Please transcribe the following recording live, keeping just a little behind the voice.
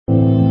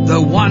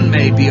one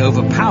may be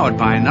overpowered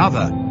by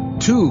another,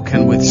 two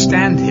can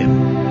withstand him,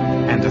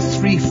 and a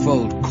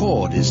threefold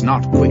cord is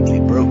not quickly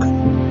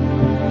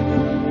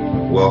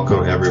broken.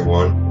 Welcome,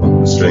 everyone.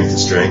 Welcome to Strength to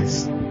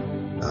Strength.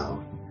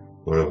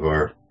 One of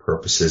our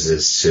purposes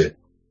is that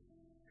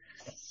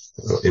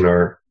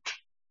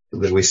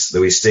we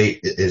state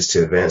is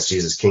to advance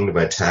Jesus' kingdom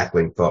by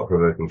tackling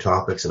thought-provoking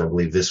topics, and I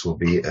believe this will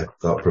be a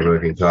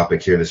thought-provoking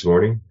topic here this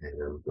morning,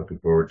 and I'm looking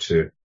forward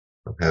to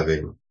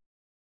having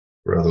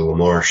Brother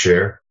Lamar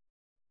share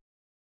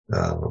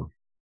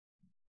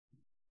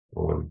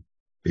on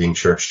being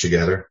church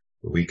together,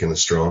 the weak and the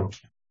strong.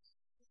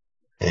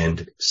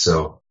 And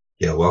so,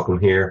 welcome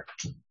here.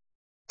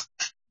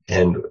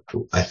 And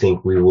I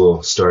think we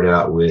will start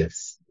out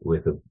with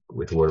a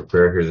word of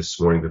prayer here this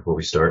morning before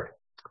we start.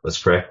 Let's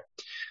pray.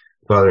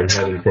 Father in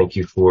heaven, thank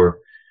you for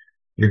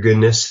your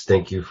goodness.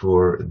 Thank you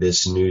for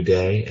this new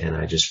day. And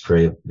I just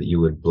pray that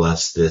you would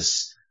bless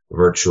this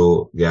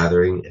virtual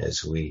gathering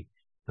as we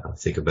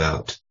think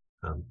about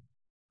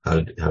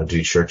how to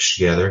do church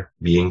together,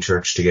 being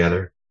church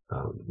together,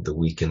 the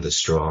weak and the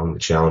strong, the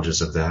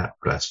challenges of that.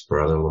 Bless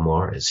Brother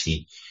Lamar as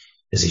he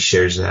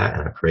shares that.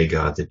 And I pray,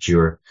 God, that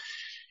your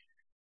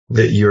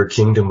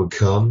kingdom would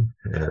come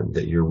and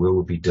that your will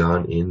would be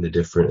done in the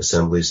different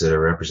assemblies that are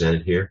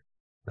represented here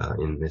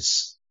in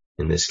this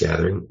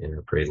gathering. And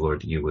I pray, Lord,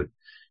 that you would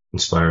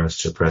inspire us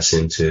to press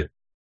into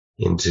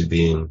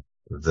being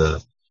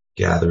the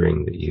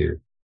gathering that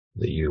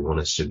you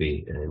want us to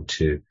be, and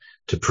to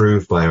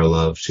prove by our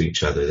love to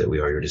each other that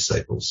we are your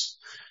disciples.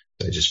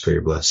 I just pray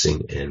your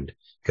blessing and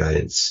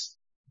guidance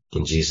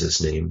in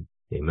Jesus' name.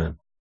 Amen.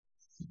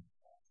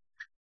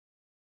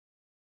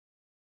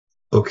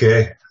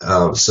 Okay,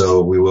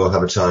 so we will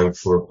have a time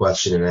for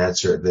question and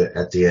answer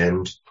at the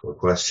end, or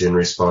question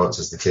response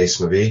as the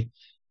case may be.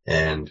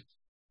 And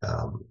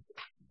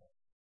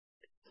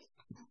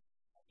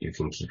you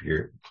can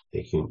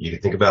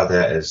think about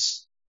that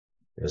as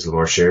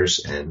Lamar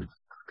shares. And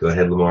go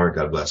ahead, Lamar.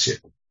 God bless you.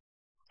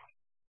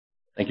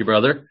 Thank you,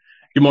 brother.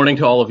 Good morning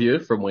to all of you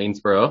from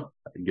Waynesboro.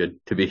 Good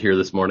to be here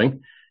this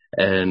morning.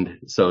 And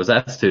so I was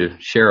asked to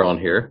share on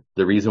here.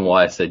 The reason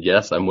why I said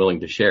yes, I'm willing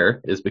to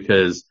share, is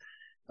because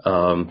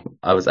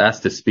I was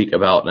asked to speak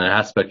about an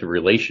aspect of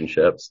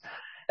relationships.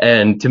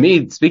 And to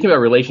me, speaking about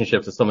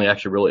relationships is something I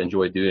actually really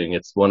enjoy doing.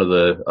 It's one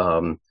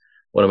of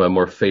my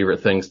more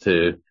favorite things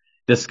to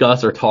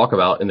discuss or talk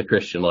about in the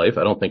Christian life.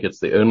 I don't think it's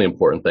the only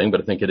important thing, but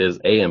I think it is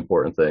an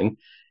important thing.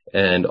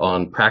 And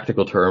on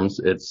practical terms,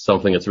 it's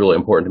something that's really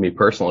important to me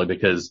personally,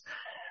 because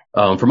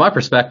from my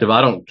perspective,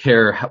 I don't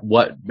care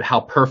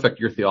how perfect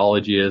your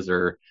theology is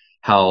or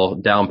how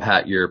down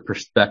pat your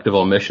perspective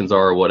on missions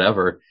are or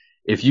whatever.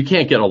 If you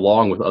can't get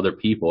along with other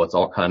people, it's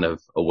all kind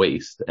of a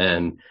waste.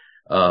 And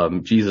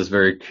Jesus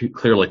very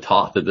clearly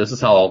taught that this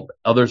is how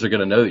others are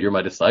going to know that you're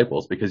my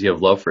disciples, because you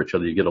have love for each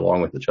other, you get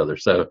along with each other.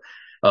 So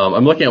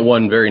I'm looking at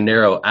one very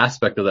narrow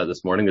aspect of that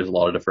this morning. There's a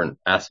lot of different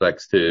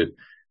aspects to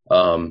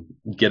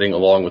getting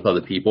along with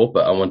other people,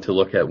 but I want to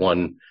look at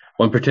one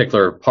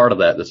particular part of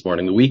that this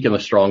morning, the weak and the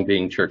strong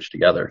being church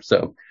together.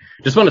 So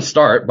just want to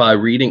start by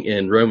reading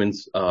in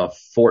Romans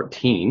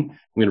 14.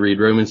 I'm going to read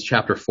Romans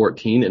chapter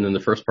 14 and then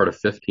the first part of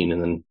 15,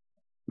 and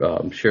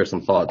then share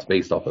some thoughts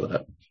based off of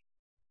that.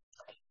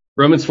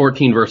 Romans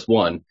 14 verse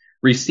 1.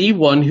 Receive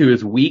one who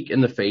is weak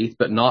in the faith,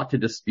 but not to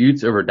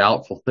disputes over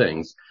doubtful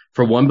things.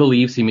 For one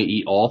believes he may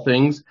eat all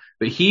things,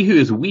 but he who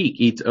is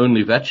weak eats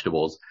only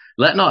vegetables.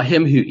 Let not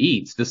him who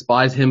eats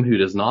despise him who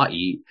does not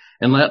eat,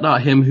 and let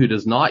not him who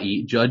does not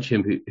eat judge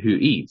him who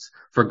eats,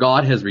 for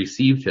God has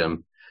received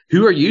him.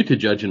 Who are you to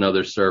judge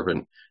another's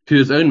servant? To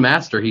his own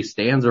master he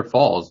stands or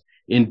falls.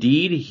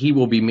 Indeed, he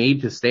will be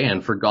made to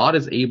stand, for God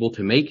is able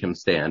to make him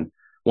stand.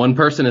 One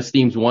person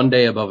esteems one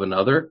day above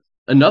another,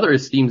 another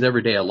esteems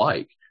every day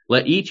alike.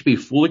 Let each be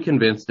fully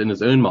convinced in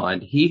his own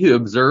mind. He who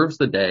observes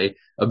the day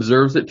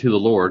observes it to the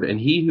Lord, and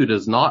he who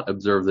does not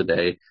observe the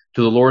day,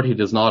 to the Lord he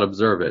does not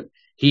observe it.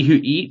 He who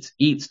eats,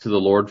 eats to the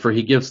Lord, for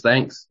he gives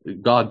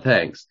God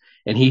thanks.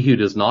 And he who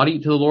does not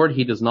eat to the Lord,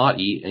 he does not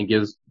eat and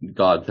gives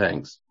God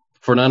thanks.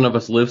 For none of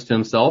us lives to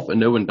himself, and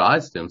no one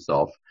dies to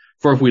himself.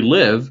 For if we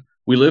live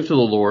to the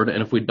Lord,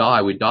 and if we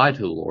die to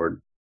the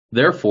Lord.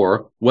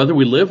 Therefore, whether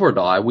we live or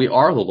die, we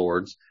are the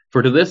Lord's.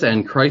 For to this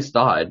end Christ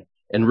died,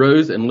 and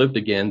rose and lived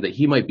again, that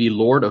he might be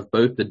Lord of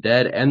both the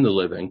dead and the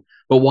living.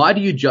 But why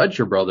do you judge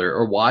your brother,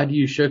 or why do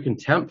you show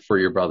contempt for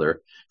your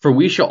brother? For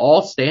we shall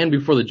all stand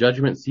before the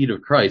judgment seat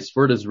of Christ.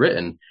 For it is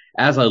written,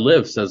 as I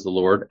live, says the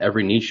Lord,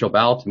 every knee shall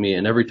bow to me,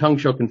 and every tongue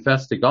shall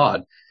confess to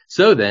God.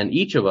 So then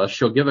each of us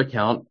shall give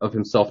account of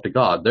himself to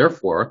God.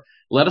 Therefore,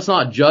 let us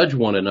not judge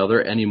one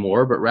another any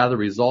more, but rather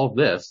resolve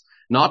this,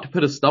 not to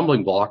put a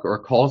stumbling block or a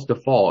cause to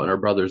fall in our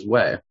brother's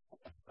way.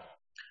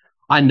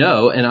 I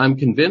know, and I'm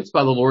convinced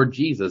by the Lord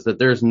Jesus, that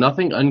there is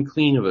nothing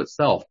unclean of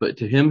itself, but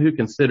to him who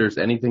considers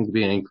anything to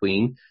be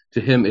unclean,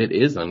 to him it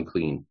is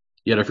unclean.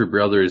 Yet if your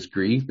brother is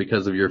grieved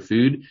because of your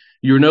food,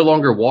 you are no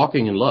longer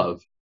walking in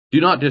love. Do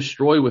not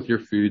destroy with your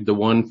food the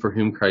one for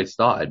whom Christ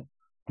died.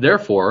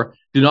 Therefore,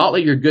 Do not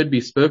let your good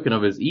be spoken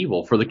of as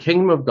evil, for the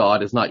kingdom of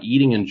God is not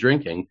eating and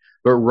drinking,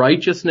 but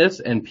righteousness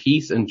and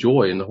peace and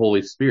joy in the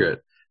Holy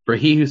Spirit. For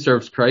he who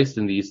serves Christ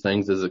in these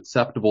things is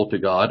acceptable to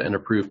God and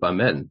approved by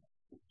men.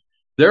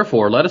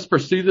 Therefore, let us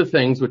pursue the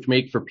things which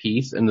make for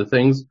peace and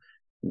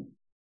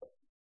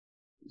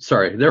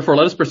Therefore,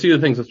 let us pursue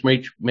the things which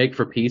make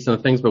for peace and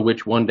the things by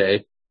which one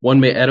day one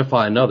may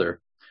edify another.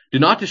 Do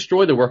not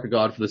destroy the work of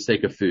God for the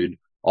sake of food.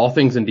 All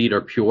things indeed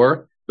are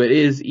pure, but it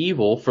is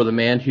evil for the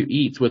man who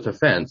eats with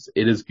offense.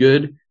 It is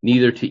good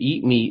neither to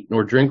eat meat,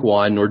 nor drink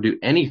wine, nor do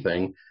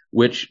anything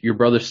which your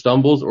brother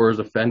stumbles or is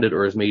offended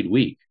or is made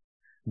weak.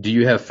 Do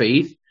you have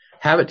faith?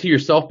 Have it to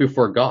yourself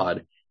before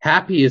God.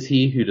 Happy is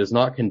he who does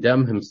not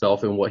condemn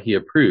himself in what he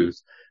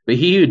approves. But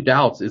he who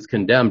doubts is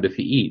condemned if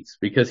he eats,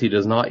 because he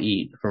does not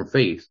eat from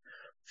faith.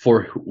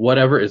 For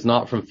whatever is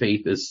not from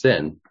faith is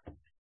sin.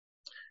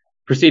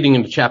 Proceeding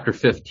into chapter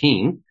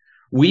 15,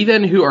 we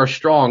then who are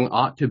strong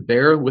ought to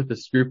bear with the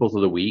scruples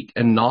of the weak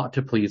and not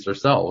to please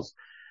ourselves.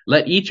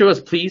 Let each of us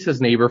please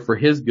his neighbor for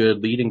his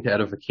good, leading to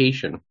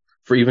edification.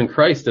 For even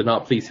Christ did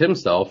not please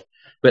himself,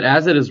 but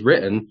as it is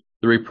written,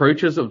 the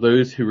reproaches of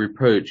those who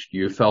reproached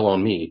you fell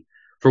on me.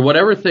 For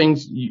whatever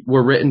things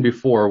were written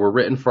before were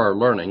written for our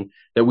learning,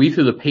 that we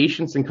through the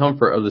patience and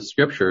comfort of the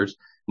scriptures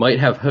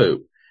might have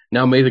hope.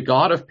 Now may the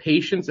God of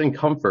patience and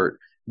comfort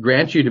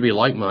grant you to be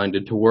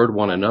like-minded toward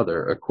one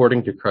another,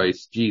 according to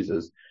Christ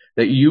Jesus,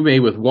 that you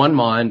may with one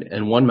mind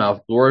and one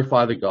mouth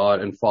glorify the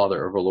God and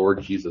Father of our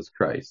Lord Jesus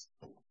Christ.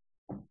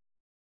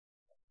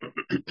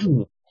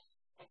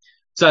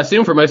 So I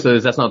assume for most of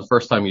those, that's not the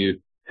first time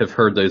you have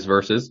heard those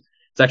verses.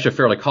 It's actually a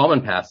fairly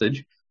common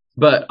passage,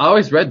 but I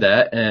always read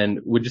that and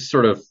would just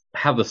sort of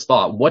have this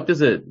thought: what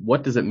does it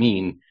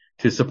mean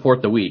to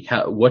support the weak?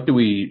 How do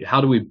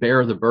we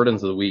bear the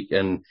burdens of the weak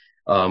and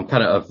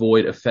kind of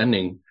avoid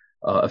offending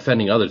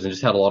others? And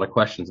just had a lot of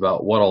questions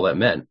about what all that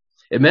meant.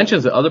 It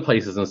mentions at other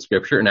places in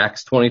scripture. In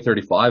Acts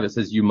 20:35, it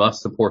says you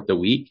must support the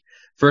weak.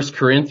 1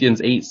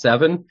 Corinthians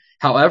 8:7,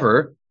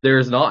 however, there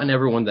is not in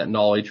everyone that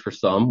knowledge for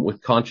some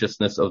with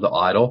consciousness of the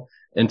idol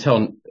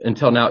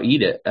until now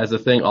eat it as a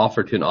thing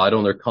offered to an idol,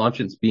 and their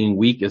conscience being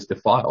weak is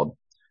defiled.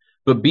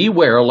 But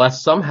beware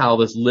lest somehow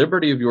this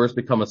liberty of yours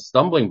become a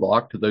stumbling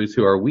block to those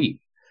who are weak.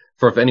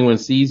 For if anyone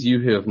sees you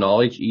who have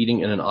knowledge eating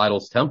in an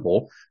idol's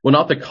temple, will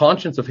not the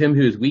conscience of him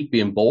who is weak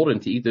be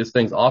emboldened to eat those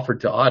things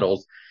offered to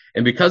idols?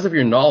 And because of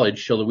your knowledge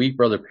shall the weak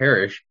brother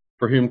perish,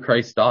 for whom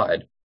Christ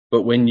died.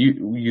 But when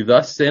you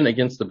thus sin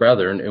against the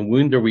brethren and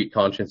wound their weak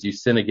conscience, you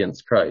sin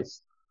against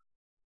Christ.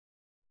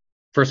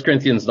 1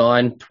 Corinthians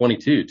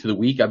 9:22, to the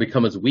weak I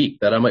become as weak,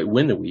 that I might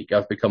win the weak.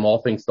 I've become all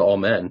things to all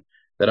men,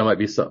 that I might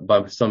be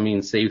by some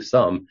means save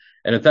some.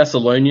 And in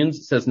Thessalonians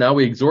it says, now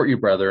we exhort you,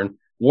 brethren,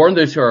 warn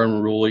those who are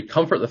unruly,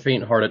 comfort the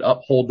faint-hearted,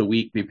 uphold the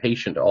weak, be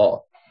patient to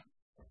all.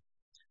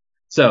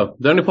 So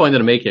the only point that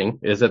I'm making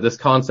is that this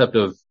concept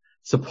of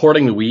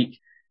supporting the weak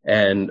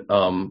and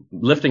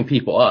lifting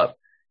people up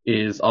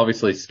is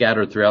obviously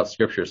scattered throughout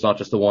scripture. It's not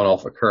just a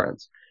one-off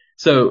occurrence.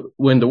 So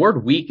when the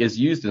word weak is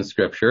used in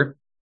scripture,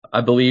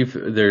 I believe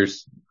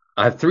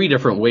I have three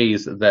different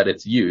ways that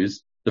it's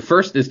used. The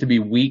first is to be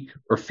weak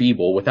or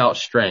feeble, without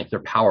strength or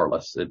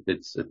powerless.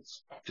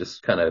 It's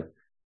just kind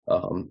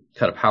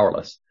of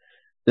powerless.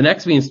 The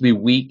next means to be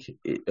weak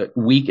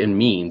in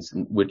means,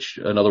 which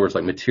in other words,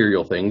 like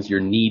material things, you're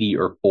needy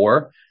or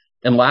poor.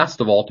 And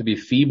last of all, to be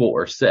feeble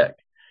or sick.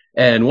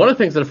 And one of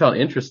the things that I found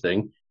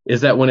interesting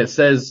is that when it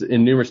says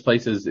in numerous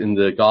places in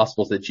the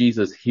Gospels that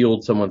Jesus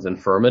healed someone's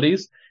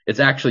infirmities, it's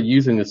actually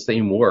using the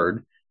same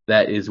word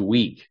that is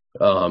weak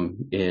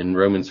in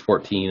Romans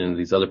 14 and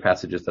these other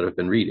passages that I've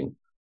been reading.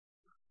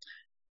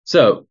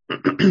 So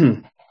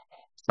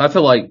I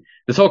feel like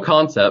this whole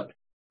concept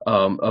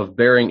of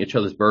bearing each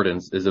other's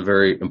burdens is a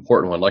very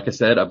important one. Like I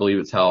said, I believe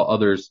it's how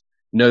others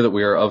know that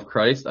we are of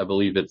Christ. I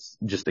believe it's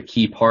just a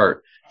key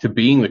part to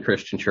being the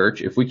Christian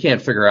church. If we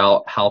can't figure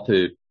out how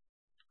to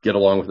get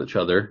along with each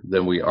other,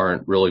 then we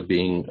aren't really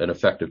being an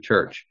effective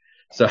church.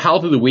 So how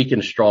do the weak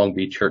and strong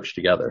be church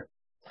together?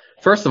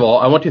 First of all,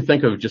 I want to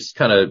think of just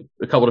kind of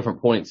a couple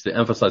different points to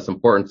emphasize the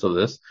importance of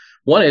this.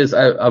 One is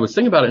I was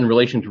thinking about it in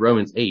relation to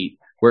Romans 8,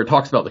 where it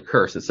talks about the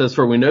curse. It says,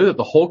 for we know that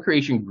the whole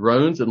creation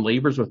groans and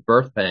labors with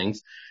birth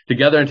pangs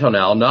together until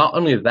now. Not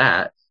only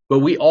that, but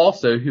we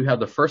also who have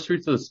the first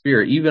fruits of the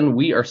Spirit, even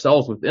we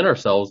ourselves within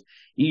ourselves,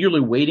 eagerly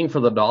waiting for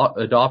the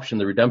adoption,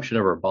 the redemption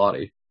of our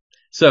body.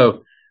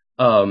 So,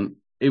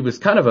 it was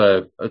kind of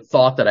a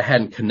thought that I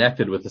hadn't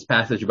connected with this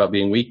passage about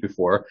being weak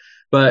before.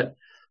 But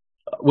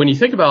when you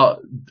think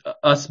about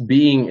us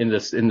being in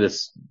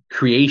this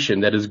creation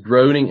that is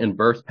groaning in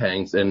birth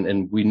pangs,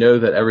 and we know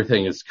that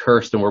everything is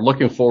cursed and we're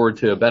looking forward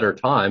to a better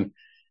time,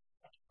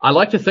 I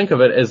like to think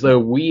of it as though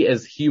we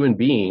as human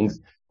beings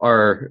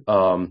are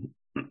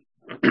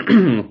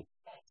in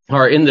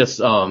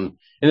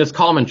this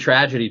common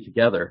tragedy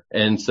together.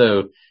 And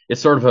so it's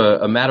sort of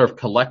a matter of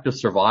collective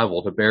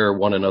survival to bear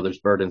one another's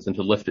burdens and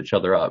to lift each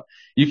other up.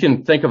 You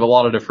can think of a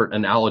lot of different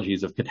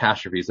analogies of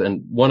catastrophes,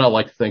 and one I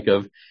like to think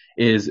of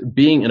is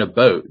being in a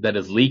boat that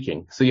is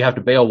leaking. So you have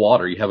to bail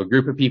water. You have a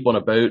group of people in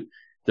a boat,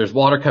 there's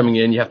water coming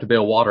in, you have to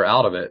bail water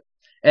out of it.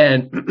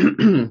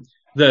 And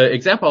the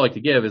example I like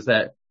to give is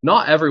that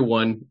not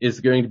everyone is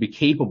going to be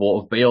capable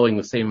of bailing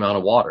the same amount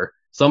of water.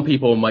 Some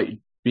people might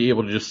be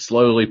able to just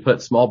slowly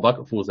put small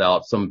bucketfuls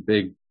out. Some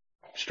big,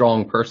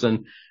 strong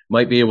person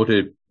might be able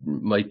to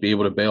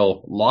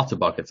bail lots of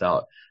buckets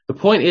out. The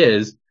point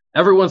is,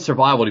 everyone's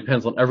survival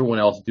depends on everyone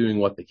else doing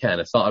what they can.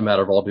 It's not a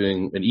matter of all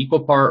doing an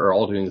equal part or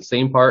all doing the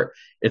same part.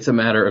 It's a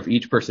matter of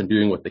each person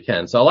doing what they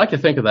can. So I like to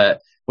think of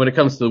that when it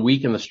comes to the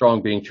weak and the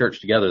strong being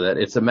church together, that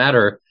it's a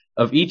matter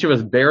of each of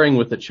us bearing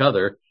with each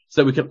other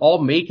so that we can all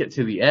make it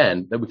to the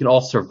end, that we can all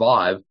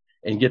survive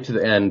and get to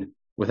the end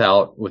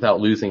without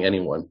losing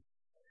anyone. It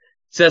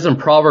says in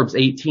Proverbs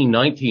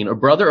 18:19, a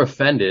brother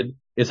offended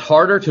is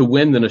harder to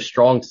win than a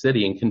strong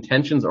city, and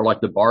contentions are like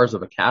the bars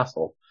of a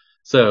castle.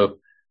 So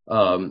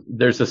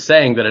there's a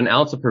saying that an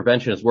ounce of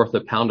prevention is worth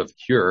a pound of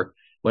cure.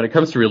 When it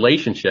comes to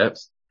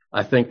relationships,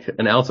 I think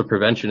an ounce of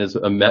prevention is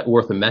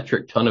worth a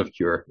metric ton of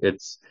cure.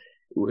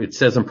 It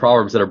says in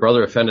Proverbs that a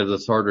brother offended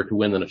is harder to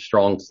win than a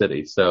strong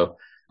city. So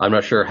I'm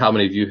not sure how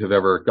many of you have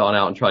ever gone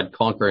out and tried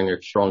conquering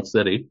a strong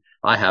city.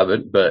 I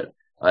haven't, but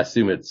I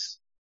assume it's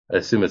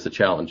a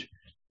challenge.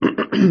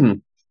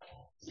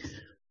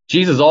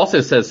 Jesus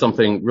also says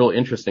something real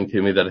interesting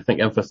to me that I think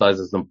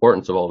emphasizes the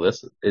importance of all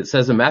this. It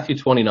says in Matthew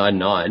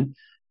 24:9,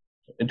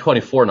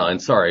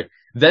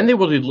 then they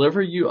will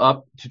deliver you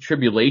up to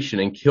tribulation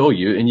and kill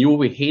you, and you will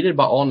be hated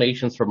by all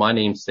nations for my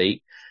name's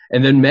sake.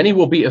 And then many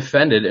will be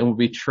offended and will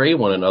betray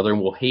one another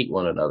and will hate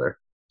one another.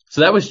 So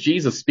that was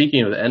Jesus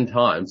speaking of the end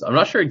times. I'm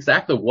not sure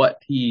exactly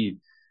what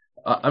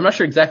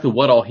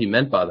all he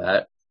meant by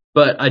that,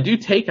 but I do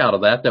take out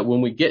of that when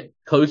we get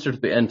closer to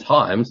the end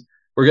times,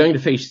 we're going to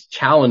face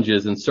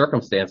challenges and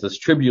circumstances,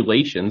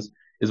 tribulations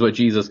is what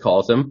Jesus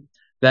calls them,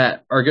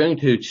 that are going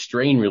to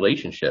strain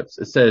relationships.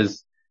 It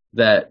says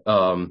that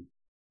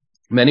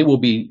many will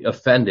be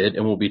offended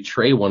and will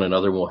betray one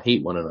another and will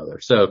hate one another.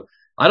 So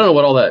I don't know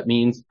what all that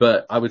means,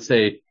 but I would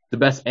say the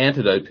best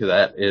antidote to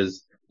that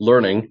is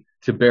learning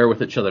to bear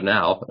with each other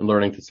now and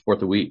learning to support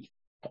the weak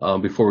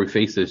before we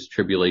face those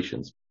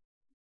tribulations.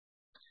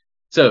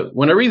 So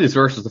when I read these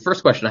verses, the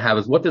first question I have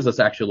is, what does this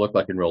actually look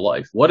like in real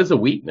life? What is a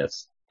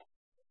weakness?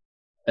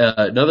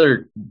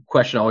 Another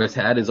question I always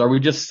had is, are we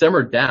just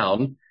simmered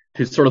down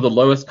to sort of the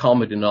lowest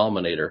common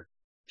denominator,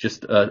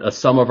 just a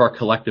sum of our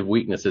collective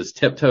weaknesses,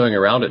 tiptoeing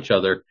around each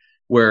other,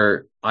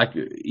 where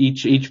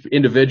each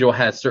individual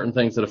has certain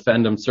things that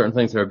offend them, certain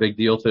things that are a big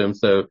deal to them.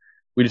 So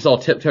we just all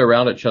tiptoe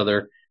around each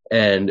other,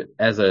 and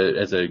as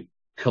a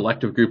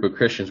collective group of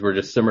Christians, we're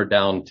just simmered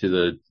down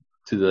to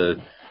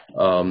the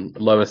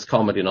lowest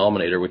common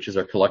denominator, which is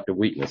our collective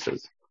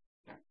weaknesses.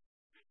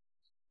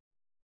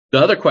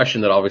 The other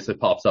question that obviously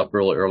pops up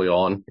really early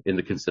on in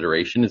the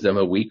consideration is, am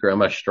I weak or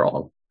am I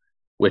strong?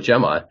 Which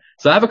am I?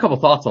 So I have a couple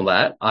thoughts on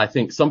that. I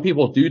think some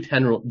people do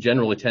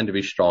generally tend to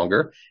be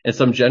stronger and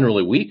some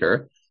generally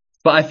weaker,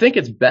 but I think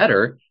it's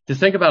better to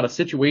think about it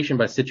situation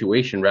by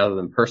situation rather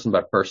than person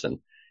by person.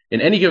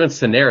 In any given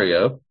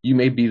scenario, you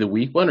may be the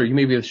weak one or you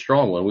may be the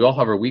strong one. We all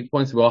have our weak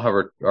points. We all have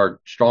our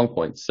strong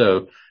points.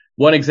 So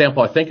one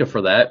example I think of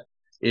for that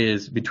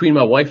is between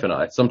my wife and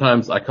I.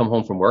 Sometimes I come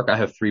home from work. I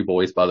have 3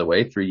 boys, by the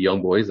way, 3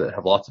 young boys that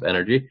have lots of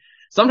energy.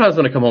 Sometimes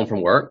when I come home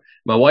from work,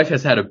 my wife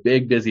has had a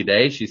big, busy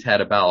day. She's had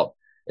about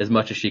as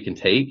much as she can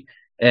take.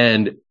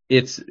 And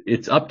it's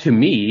up to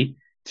me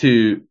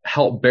to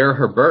help bear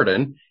her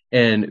burden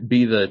and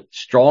be the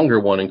stronger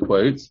one, in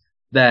quotes,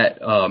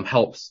 that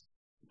helps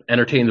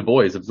entertain the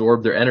boys,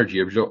 absorb their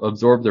energy,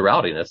 absorb their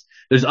rowdiness.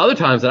 There's other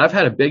times that I've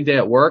had a big day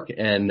at work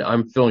and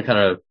I'm feeling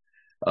kind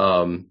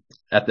of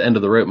at the end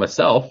of the rope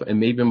myself, and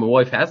maybe my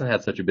wife hasn't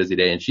had such a busy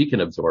day and she can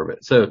absorb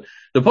it. So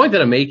the point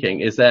that I'm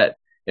making is that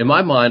in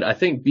my mind, I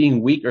think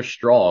being weak or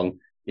strong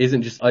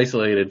isn't just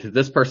isolated to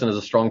this person is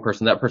a strong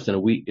person, that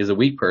person is a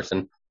weak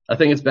person. I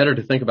think it's better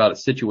to think about it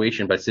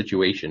situation by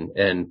situation.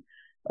 And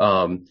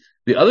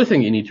the other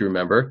thing you need to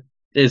remember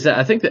is that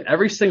I think that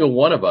every single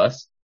one of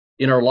us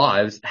in our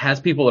lives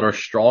has people that are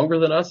stronger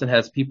than us and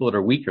has people that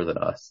are weaker than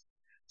us.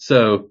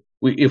 So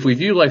if we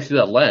view life through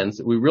that lens,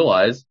 we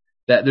realize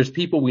that there's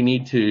people we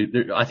need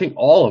to, I think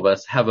all of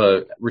us have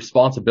a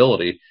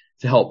responsibility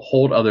to help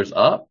hold others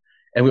up.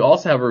 And we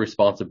also have a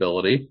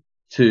responsibility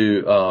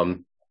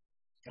to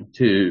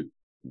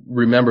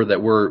remember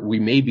that we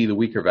may be the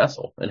weaker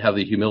vessel and have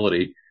the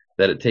humility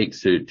that it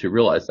takes to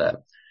realize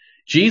that.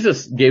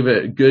 Jesus gave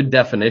a good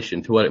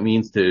definition to what it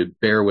means to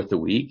bear with the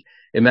weak.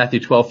 In Matthew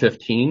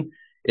 12:15,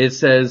 it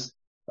says,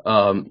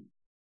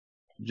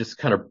 just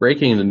kind of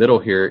breaking in the middle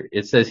here,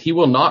 it says, he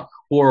will not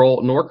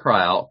quarrel nor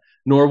cry out,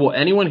 nor will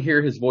anyone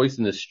hear his voice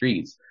in the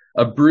streets.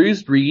 A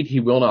bruised reed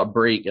he will not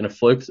break, and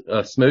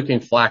a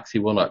smoking flax he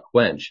will not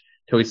quench,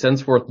 till he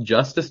sends forth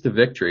justice to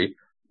victory,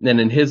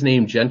 and in his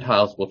name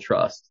Gentiles will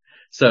trust.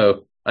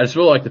 So I just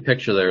really like the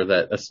picture there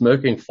that a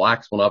smoking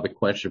flax will not be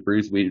quenched, a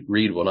bruised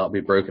reed will not be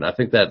broken. I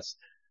think that's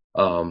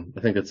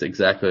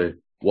exactly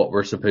what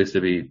we're supposed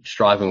to be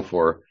striving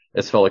for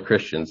as fellow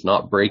Christians,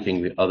 not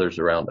breaking the others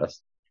around us.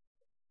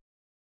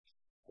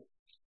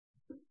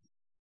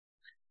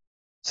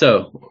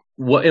 So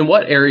in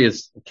what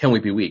areas can we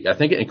be weak? I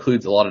think it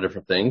includes a lot of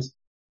different things.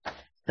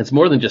 It's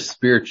more than just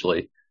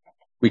spiritually.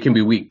 We can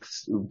be weak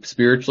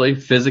spiritually,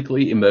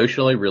 physically,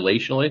 emotionally,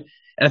 relationally.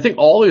 And I think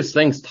all those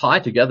things tie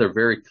together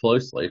very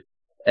closely.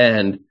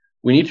 And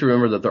we need to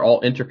remember that they're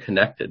all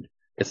interconnected.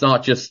 It's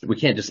not just, we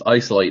can't just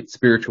isolate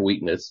spiritual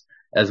weakness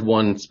as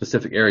one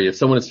specific area. If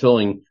someone is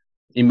feeling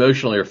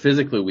emotionally or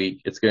physically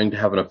weak, it's going to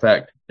have an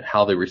effect on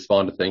how they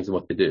respond to things and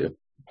what they do.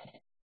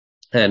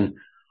 And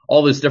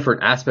all those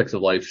different aspects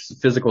of life,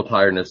 physical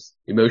tiredness,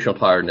 emotional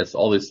tiredness,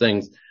 all these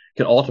things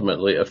can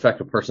ultimately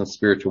affect a person's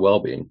spiritual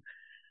well-being.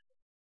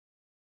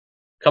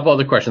 A couple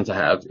other questions I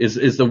have.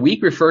 Is the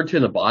weak referred to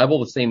in the Bible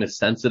the same as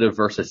sensitive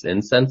versus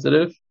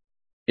insensitive?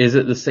 Is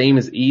it the same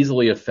as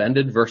easily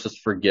offended versus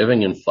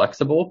forgiving and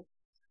flexible?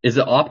 Is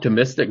it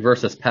optimistic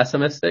versus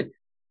pessimistic?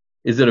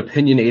 Is it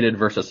opinionated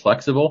versus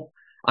flexible?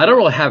 I don't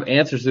really have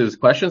answers to these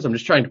questions. I'm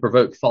just trying to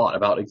provoke thought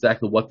about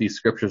exactly what these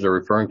scriptures are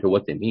referring to,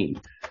 what they mean.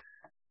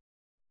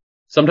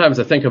 Sometimes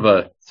I think of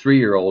a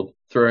 3-year-old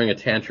throwing a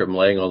tantrum,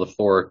 laying on the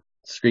floor,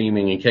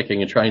 screaming and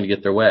kicking and trying to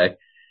get their way.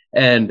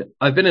 And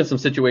I've been in some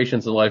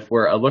situations in life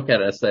where I look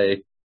at it and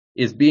say,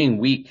 is being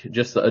weak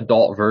just the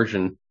adult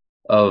version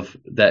of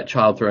that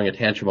child throwing a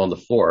tantrum on the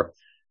floor?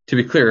 To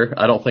be clear,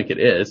 I don't think it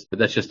is, but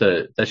that's just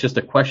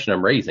a question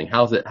I'm raising.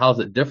 How's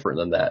it different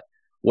than that?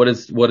 What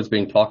is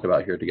being talked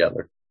about here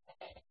together?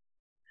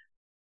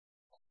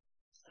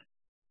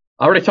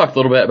 I already talked a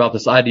little bit about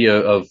this idea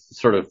of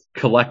sort of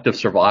collective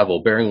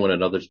survival, bearing one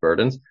another's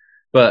burdens,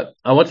 but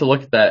I want to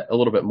look at that a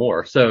little bit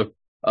more. So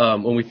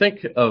when we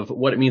think of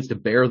what it means to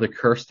bear the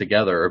curse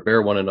together or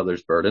bear one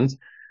another's burdens,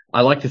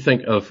 I like to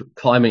think of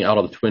climbing out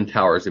of the Twin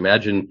Towers.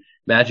 Imagine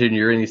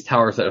you're in these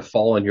towers that have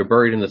fallen, you're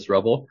buried in this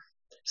rubble.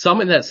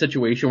 Some in that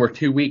situation were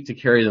too weak to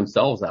carry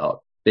themselves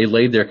out. They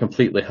laid there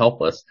completely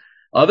helpless.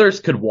 Others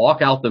could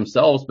walk out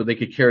themselves, but they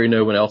could carry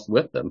no one else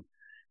with them.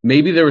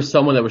 Maybe there was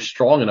someone that was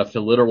strong enough to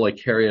literally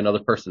carry another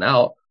person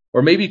out,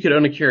 or maybe you could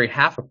only carry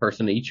half a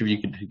person and each of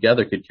you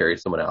together could carry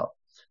someone out.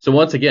 So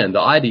once again,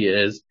 the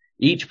idea is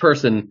each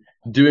person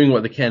doing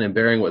what they can and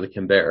bearing what they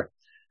can bear.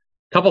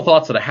 A couple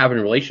thoughts that I have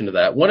in relation to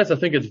that. One is I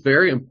think it's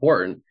very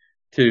important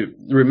to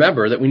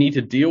remember that we need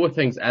to deal with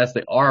things as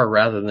they are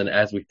rather than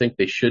as we think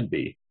they should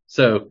be.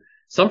 So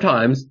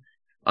sometimes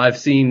I've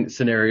seen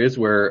scenarios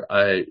where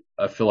I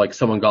feel like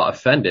someone got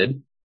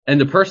offended and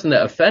the person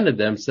that offended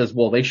them says,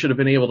 well, they should have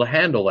been able to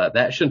handle that.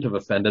 That shouldn't have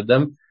offended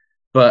them.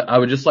 But I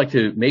would just like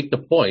to make the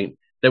point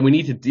that we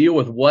need to deal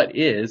with what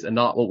is and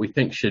not what we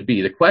think should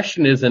be. The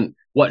question isn't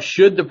what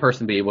should the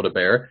person be able to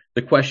bear.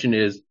 The question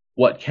is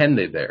what can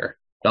they bear,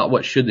 not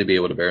what should they be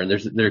able to bear. And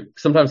there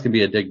sometimes can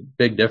be a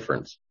big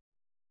difference.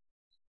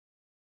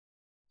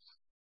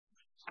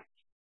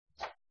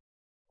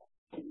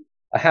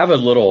 I have a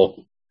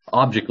little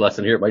object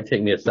lesson here. It might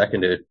take me a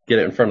second to get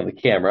it in front of the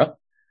camera,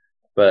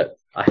 but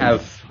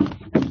let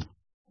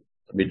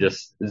me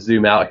just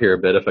zoom out here a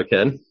bit if I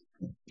can.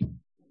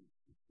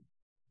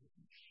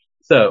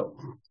 So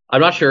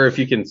I'm not sure if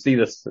you can see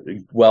this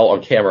well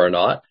on camera or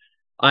not.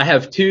 I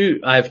have two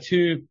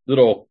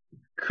little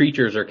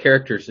creatures or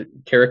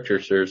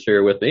caricatures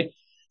here with me.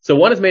 So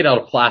one is made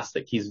out of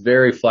plastic. He's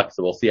very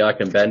flexible. See how I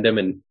can bend him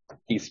and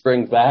he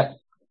springs back?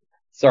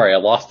 Sorry, I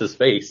lost his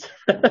face.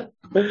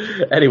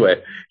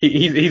 Anyway,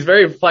 he's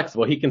very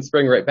flexible. He can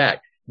spring right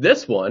back.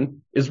 This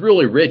one is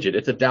really rigid.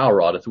 It's a dowel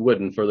rod. It's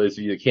wooden for those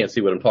of you that can't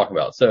see what I'm talking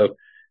about. So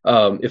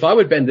if I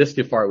would bend this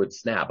too far, it would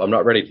snap. I'm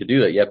not ready to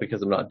do that yet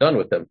because I'm not done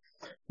with him.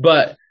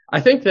 But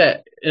I think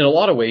that in a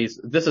lot of ways,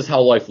 this is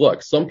how life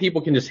looks. Some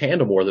people can just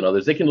handle more than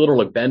others. They can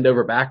literally bend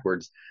over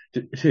backwards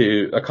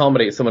to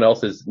accommodate someone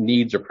else's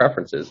needs or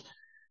preferences.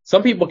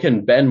 Some people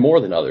can bend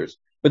more than others.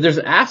 But there's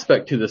an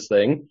aspect to this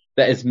thing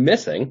that is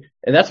missing,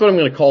 and that's what I'm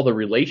going to call the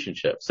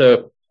relationship.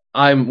 So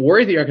I'm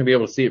worried that you're not going to be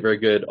able to see it very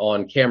good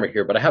on camera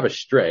here, but I have a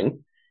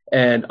string,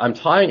 and I'm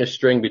tying a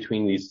string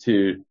between these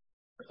two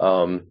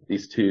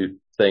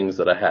things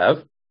that I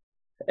have.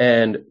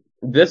 And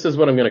this is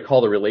what I'm going to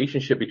call the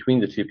relationship between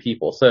the two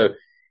people. So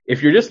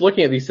if you're just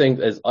looking at these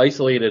things as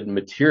isolated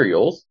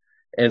materials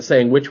and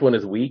saying which one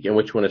is weak and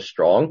which one is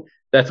strong,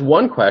 that's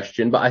one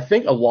question. But I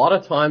think a lot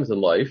of times in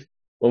life,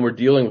 when we're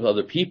dealing with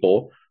other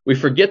people, we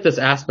forget this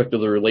aspect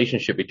of the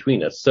relationship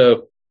between us.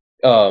 So,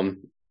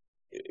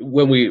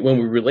 when we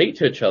relate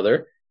to each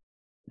other,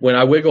 when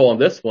I wiggle on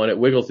this one, it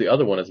wiggles the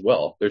other one as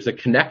well. There's a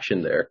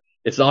connection there.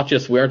 It's not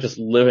just, we aren't just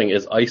living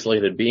as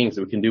isolated beings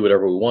that we can do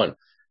whatever we want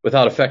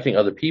without affecting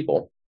other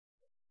people.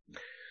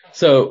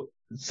 So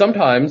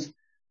sometimes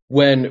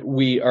when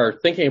we are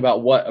thinking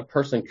about what a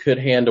person could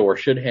handle or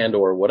should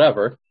handle or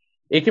whatever,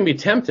 it can be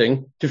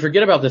tempting to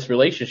forget about this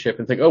relationship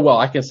and think, oh, well,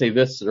 I can say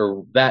this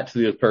or that to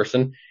the other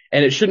person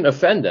and it shouldn't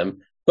offend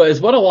them. But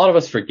is what a lot of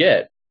us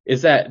forget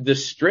is that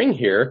this string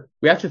here,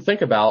 we have to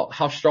think about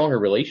how strong a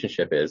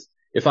relationship is.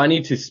 If I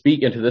need to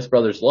speak into this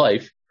brother's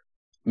life,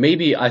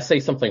 maybe I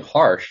say something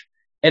harsh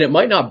and it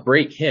might not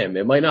break him.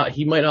 He might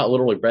not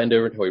literally bend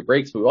over until he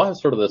breaks, but we all have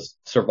sort of this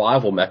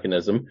survival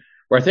mechanism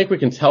where I think we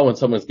can tell when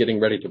someone's getting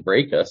ready to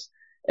break us.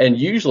 And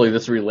usually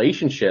this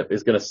relationship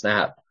is going to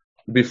snap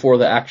before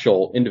the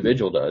actual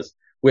individual does,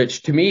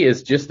 which to me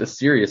is just as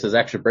serious as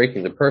actually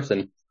breaking the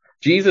person.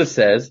 Jesus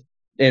says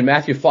in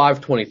Matthew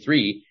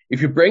 5:23,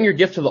 if you bring your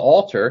gift to the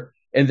altar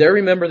and there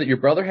remember that your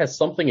brother has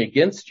something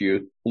against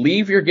you,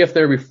 leave your gift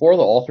there before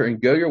the altar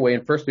and go your way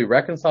and first be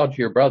reconciled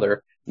to your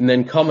brother and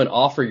then come and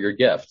offer your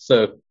gift.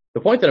 So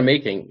the point that I'm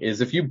making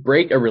is if you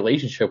break a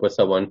relationship with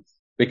someone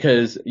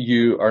because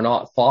you are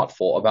not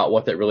thoughtful about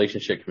what that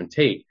relationship can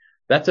take,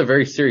 that's a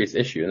very serious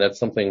issue, and that's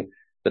something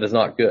that is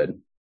not good.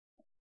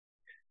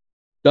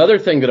 The other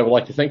thing that I would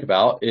like to think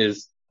about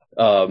is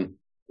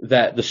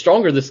that the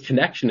stronger this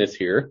connection is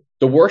here,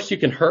 the worse you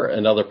can hurt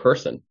another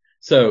person.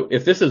 So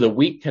if this is a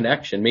weak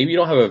connection, maybe you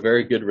don't have a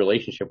very good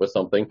relationship with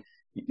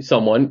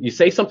someone, you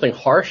say something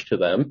harsh to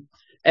them,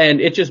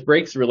 and it just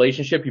breaks the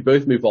relationship. You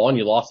both move on.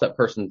 You lost that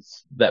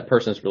person's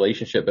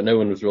relationship, but no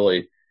one was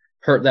really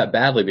hurt that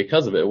badly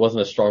because of it. It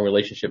wasn't a strong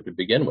relationship to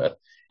begin with.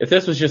 If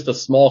this was just a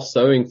small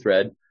sewing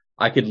thread,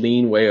 I could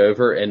lean way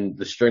over and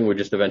the string would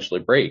just eventually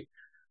break.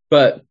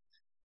 But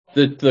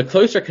the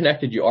closer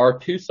connected you are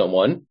to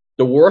someone,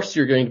 the worse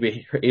you're going to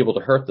be able to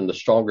hurt them, the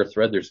stronger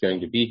thread there's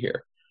going to be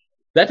here.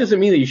 That doesn't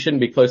mean that you shouldn't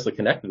be closely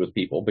connected with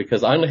people,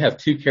 because I only have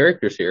two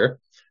characters here.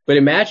 But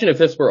imagine if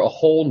this were a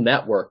whole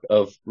network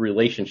of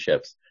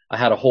relationships. I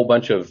had a whole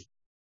bunch of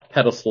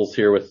pedestals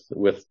here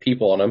with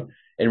people on them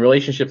and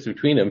relationships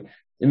between them.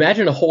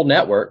 Imagine a whole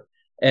network,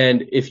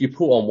 and if you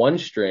pull on one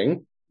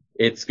string,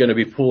 it's going to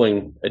be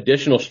pulling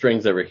additional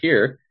strings over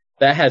here.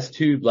 That has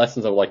two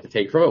lessons I would like to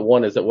take from it.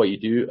 One is that what you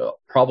do,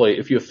 probably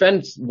if you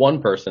offend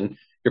one person,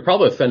 you're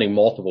probably offending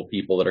multiple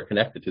people that are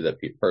connected to that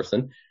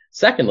person.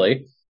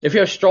 Secondly, if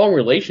you have strong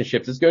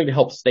relationships, it's going to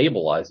help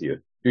stabilize you.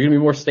 You're going to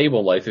be more stable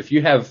in life.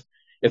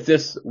 If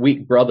this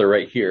weak brother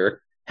right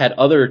here had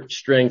other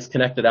strings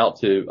connected out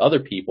to other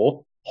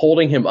people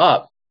holding him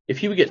up, if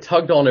he would get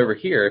tugged on over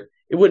here,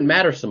 it wouldn't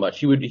matter so much.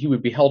 He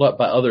would be held up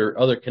by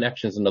other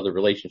connections and other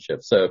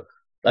relationships. So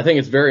I think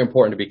it's very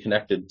important to be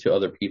connected to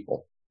other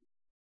people.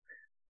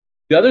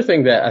 The other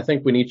thing that I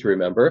think we need to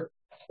remember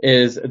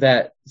is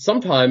that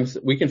sometimes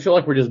we can feel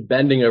like we're just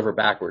bending over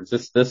backwards.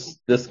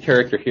 This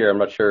character here, I'm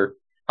not sure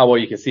how well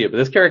you can see it, but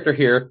this character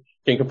here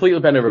can completely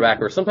bend over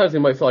backwards. Sometimes we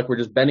might feel like we're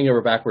just bending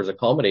over backwards,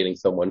 accommodating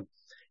someone.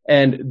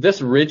 And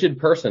this rigid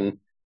person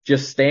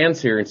just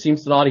stands here and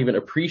seems to not even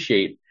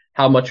appreciate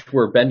how much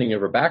we're bending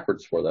over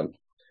backwards for them.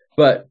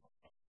 But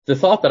the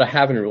thought that I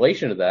have in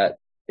relation to that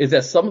is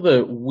that some of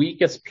the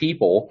weakest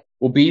people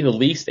will be the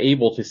least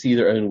able to see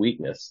their own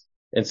weakness.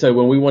 And so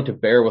when we want to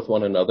bear with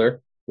one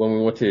another, when we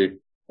want to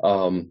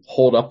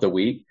hold up the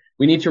weak,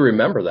 we need to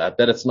remember that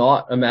it's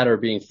not a matter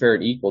of being fair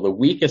and equal. The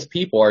weakest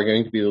people are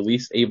going to be the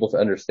least able to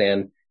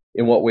understand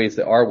in what ways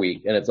they are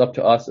weak. And it's up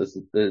to us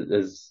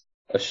as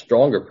a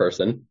stronger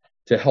person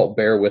to help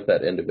bear with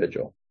that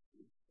individual.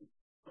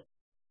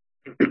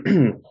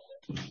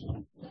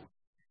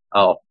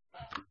 I'll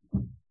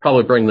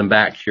probably bring them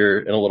back here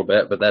in a little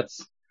bit, but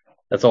that's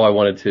all I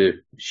wanted to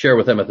share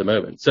with them at the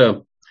moment.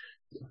 So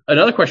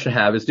another question I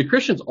have is, do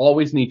Christians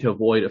always need to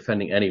avoid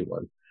offending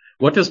anyone?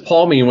 What does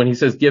Paul mean when he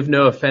says, give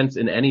no offense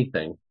in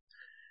anything?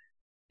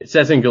 Paul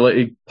says in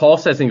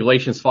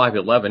Galatians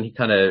 5:11, he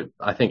kind of,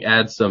 I think,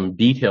 adds some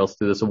details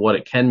to this of what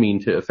it can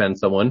mean to offend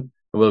someone,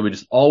 and whether we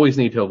just always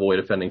need to avoid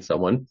offending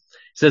someone. He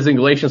says in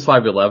Galatians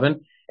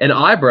 5:11, and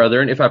I,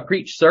 brethren, if I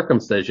preach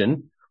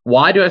circumcision,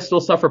 why do I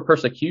still suffer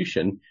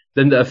persecution?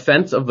 Then the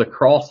offense of the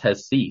cross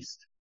has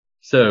ceased.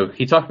 So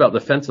he talked about the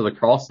offense of the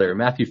cross there.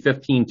 Matthew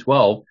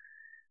 15:12,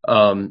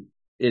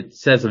 it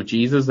says of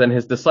Jesus, and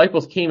his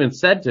disciples came and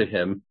said to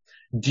him,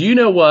 do you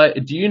know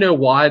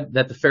why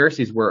that the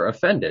Pharisees were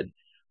offended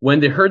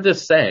when they heard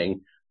this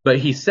saying? But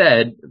he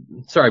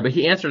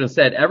answered and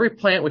said, every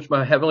plant which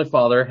my heavenly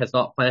Father has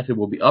not planted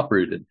will be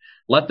uprooted.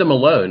 Let them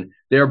alone.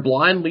 They are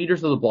blind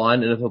leaders of the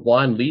blind, and if the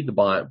blind lead the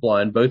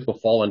blind, both will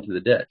fall into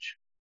the ditch.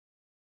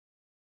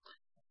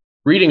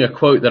 Reading a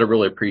quote that I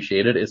really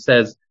appreciated, it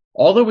says,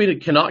 although we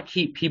cannot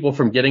keep people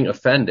from getting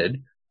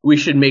offended, we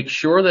should make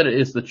sure that it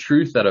is the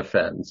truth that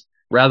offends,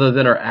 rather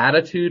than our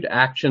attitude,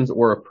 actions,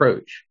 or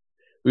approach.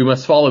 We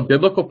must follow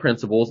biblical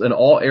principles in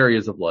all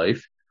areas of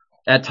life.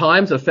 At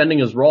times, offending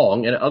is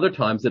wrong, and at other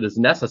times it is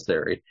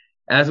necessary.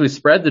 As we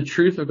spread the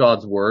truth of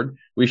God's word,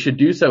 we should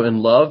do so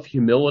in love,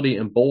 humility,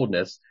 and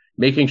boldness,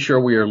 making sure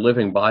we are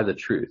living by the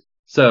truth.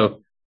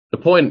 So the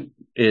point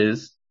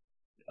is,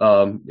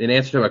 in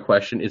answer to my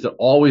question, is it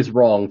always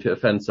wrong to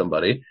offend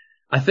somebody?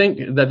 I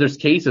think that there's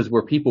cases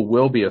where people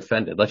will be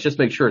offended. Let's just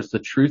make sure it's the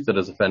truth that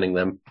is offending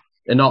them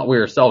and not we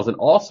ourselves. And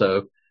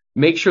also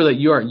make sure that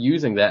you aren't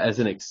using that as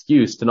an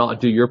excuse to not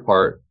do your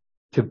part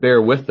to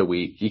bear with the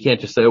weak. You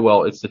can't just say,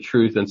 well, it's the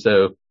truth, and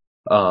so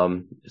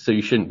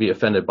you shouldn't be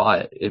offended by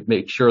it.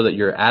 Make sure that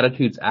your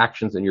attitudes,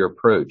 actions, and your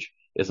approach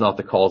is not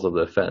the cause of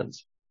the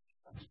offense.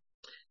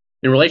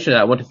 In relation to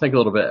that, I want to think a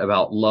little bit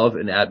about love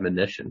and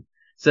admonition. It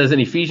says in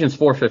Ephesians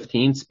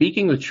 4:15,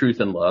 speaking the truth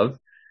in love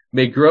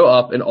may grow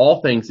up in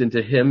all things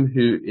into him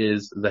who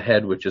is the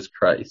head, which is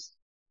Christ.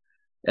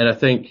 And I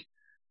think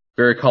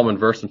very common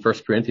verse in 1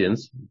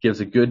 Corinthians gives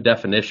a good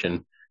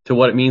definition to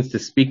what it means to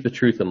speak the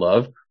truth in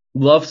love.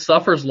 Love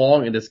suffers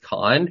long and is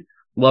kind.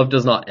 Love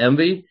does not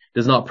envy,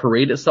 does not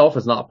parade itself,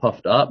 is not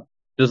puffed up,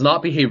 does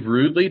not behave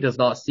rudely, does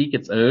not seek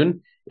its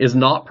own, is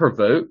not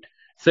provoked,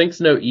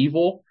 thinks no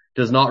evil,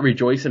 does not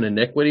rejoice in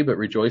iniquity, but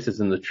rejoices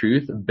in the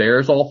truth,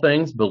 bears all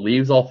things,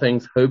 believes all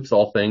things, hopes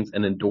all things,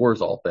 and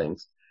endures all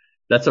things.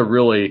 That's a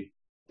really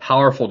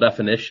powerful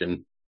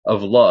definition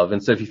of love.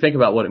 And so if you think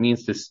about what it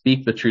means to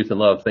speak the truth in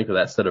love, think of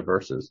that set of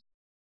verses.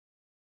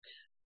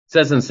 It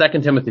says in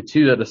 2 Timothy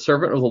 2 that a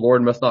servant of the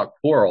Lord must not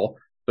quarrel,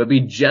 but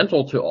be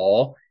gentle to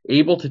all,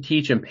 able to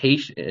teach and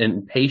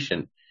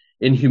patient,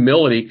 in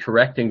humility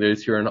correcting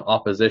those who are in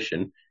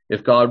opposition,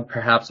 if God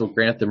perhaps will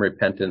grant them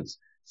repentance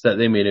so that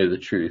they may know the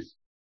truth.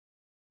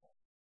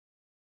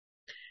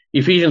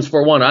 Ephesians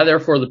 4:1, I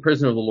therefore, the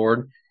prisoner of the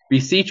Lord,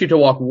 beseech you to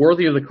walk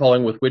worthy of the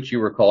calling with which you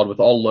were called, with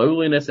all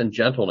lowliness and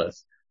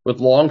gentleness,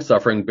 with long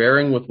suffering,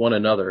 bearing with one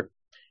another,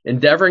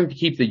 endeavoring to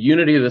keep the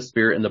unity of the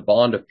Spirit in the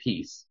bond of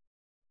peace.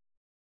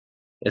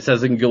 It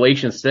says in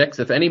Galatians 6,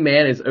 if any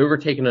man is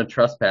overtaken in a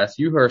trespass,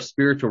 you who are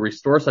spiritual,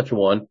 restore such a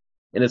one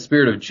in a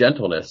spirit of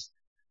gentleness,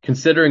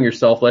 considering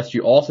yourself, lest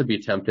you also be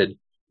tempted,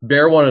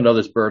 bear one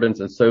another's burdens,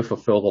 and so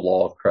fulfill the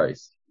law of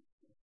Christ.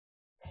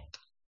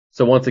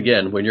 So once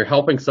again, when you're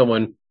helping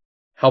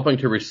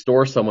to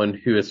restore someone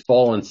who has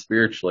fallen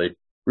spiritually,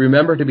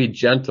 remember to be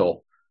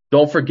gentle.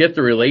 Don't forget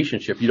the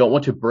relationship. You don't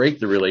want to break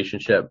the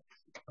relationship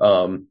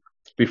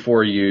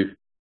before you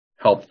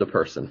help the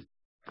person.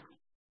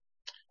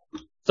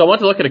 So I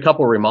want to look at a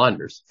couple of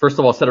reminders. First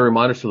of all, a set of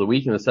reminders for the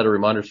weak and a set of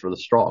reminders for the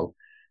strong.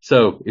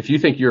 So if you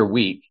think you're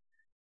weak,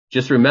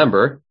 just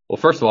remember, well,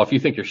 first of all, if you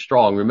think you're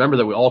strong, remember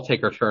that we all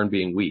take our turn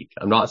being weak.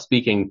 I'm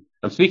speaking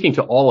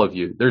to all of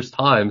you. There's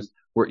times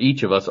where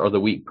each of us are the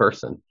weak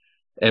person,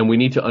 and we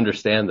need to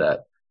understand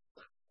that.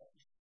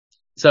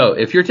 So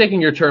if you're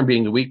taking your turn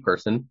being the weak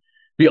person,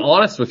 be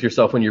honest with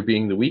yourself when you're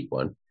being the weak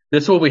one.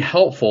 This will be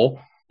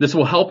helpful. This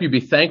will help you be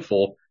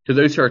thankful to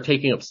those who are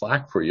taking up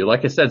slack for you.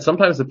 Like I said,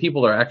 sometimes the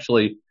people that are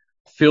actually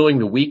feeling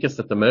the weakest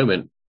at the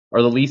moment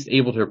are the least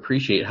able to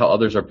appreciate how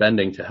others are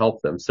bending to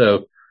help them.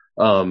 So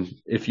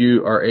if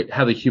you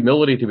have the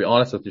humility to be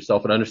honest with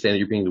yourself and understand that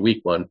you're being the weak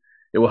one,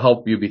 it will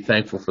help you be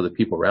thankful for the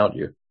people around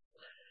you.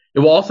 It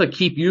will also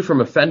keep you from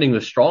offending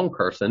the strong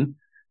person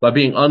by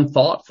being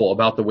unthoughtful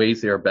about the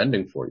ways they are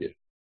bending for you.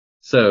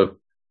 So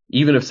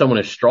even if someone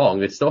is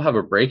strong, they still have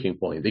a breaking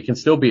point. They can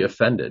still be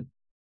offended.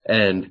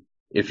 And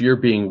if you're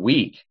being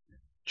weak,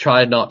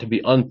 try not to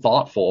be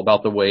unthoughtful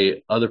about the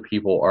way other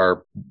people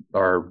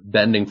are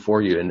bending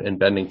for you and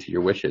bending to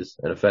your wishes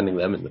and offending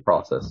them in the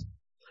process.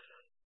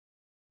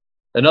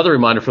 Another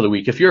reminder for the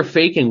weak, if you're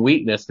faking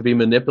weakness to be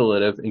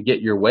manipulative and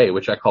get your way,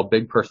 which I call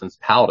big person's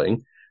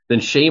pouting, then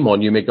shame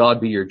on you. May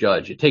God be your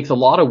judge. It takes a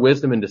lot of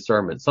wisdom and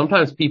discernment.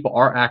 Sometimes people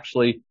are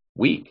actually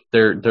weak.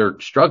 They're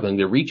struggling.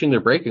 They're reaching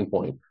their breaking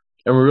point,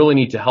 and we really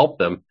need to help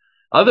them.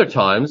 Other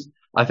times,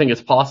 I think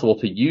it's possible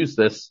to use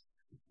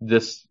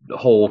this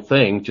whole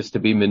thing just to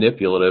be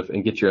manipulative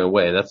and get your own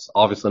way. That's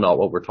obviously not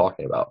what we're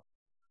talking about.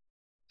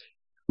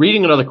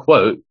 Reading another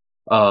quote,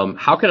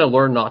 how can I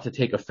learn not to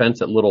take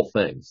offense at little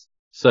things?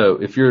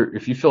 So if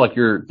you feel like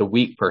you're the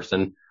weak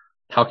person,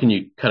 how can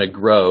you kind of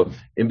grow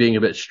in being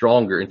a bit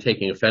stronger and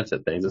taking offense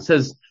at things? It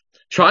says,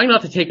 trying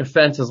not to take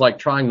offense is like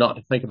trying not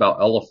to think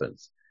about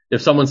elephants.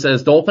 If someone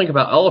says, don't think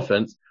about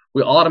elephants,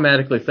 we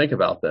automatically think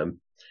about them.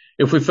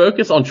 If we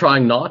focus on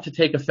trying not to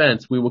take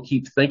offense, we will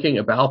keep thinking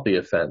about the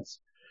offense.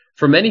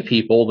 For many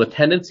people, the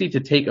tendency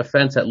to take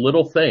offense at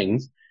little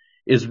things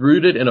is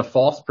rooted in a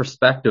false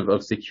perspective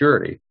of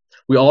security.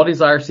 We all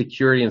desire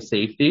security and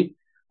safety.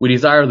 We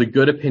desire the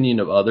good opinion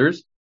of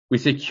others. We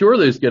secure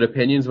those good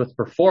opinions with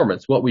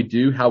performance, what we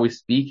do, how we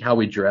speak, how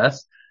we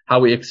dress, how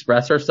we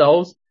express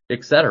ourselves,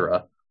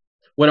 etc.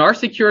 When our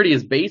security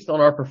is based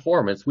on our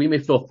performance, we may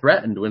feel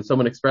threatened when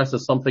someone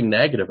expresses something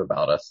negative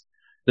about us.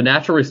 The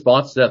natural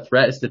response to that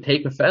threat is to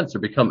take offense or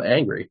become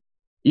angry.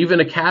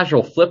 Even a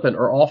casual, flippant,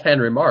 or offhand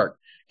remark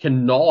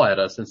can gnaw at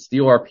us and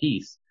steal our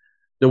peace.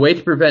 The way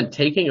to prevent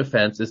taking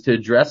offense is to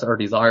address our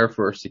desire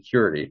for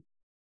security.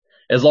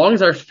 As long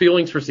as our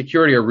feelings for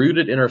security are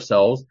rooted in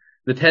ourselves,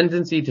 the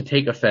tendency to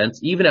take offense,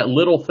 even at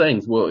little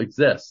things, will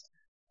exist.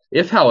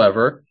 If,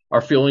 however,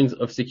 our feelings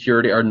of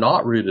security are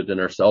not rooted in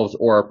ourselves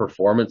or our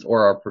performance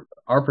or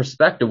our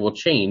perspective will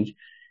change,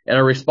 and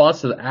our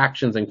response to the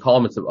actions and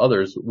comments of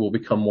others will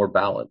become more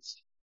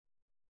balanced.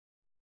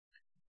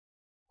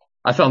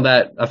 I found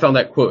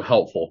that quote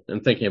helpful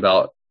in thinking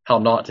about how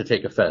not to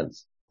take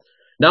offense.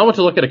 Now I want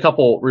to look at a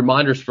couple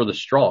reminders for the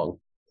strong.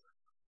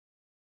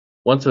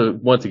 Once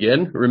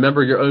again,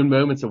 remember your own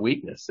moments of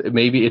weakness.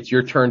 Maybe it's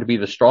your turn to be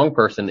the strong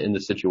person in the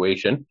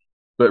situation,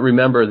 but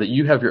remember that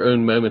you have your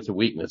own moments of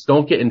weakness.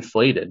 Don't get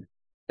inflated.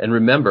 And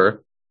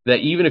remember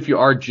that even if you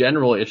are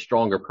generally a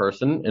stronger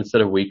person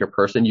instead of a weaker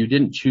person, you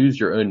didn't choose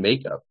your own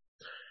makeup.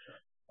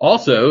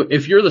 Also,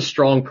 if you're the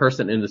strong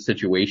person in the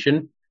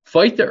situation,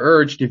 fight the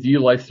urge to view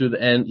life through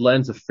the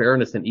lens of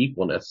fairness and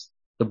equalness.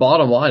 The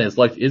bottom line is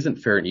life isn't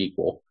fair and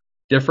equal.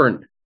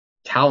 Different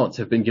talents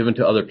have been given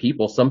to other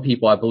people. Some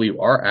people, I believe,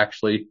 are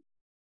actually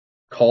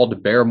called to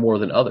bear more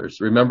than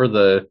others. Remember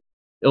the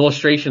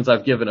illustrations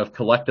I've given of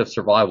collective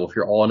survival, if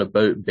you're all in a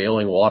boat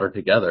bailing water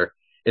together,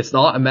 it's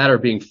not a matter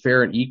of being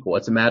fair and equal.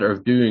 It's a matter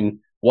of doing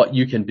what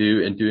you can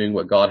do and doing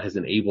what God has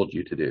enabled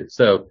you to do.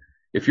 So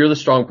if you're the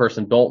strong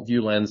person, don't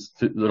view life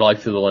through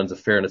the lens of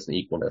fairness and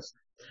equalness.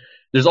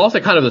 There's also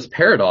kind of this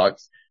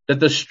paradox that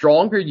the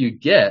stronger you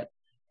get,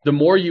 the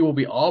more you will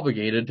be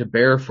obligated to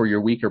bear for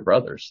your weaker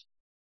brothers.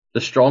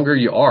 The stronger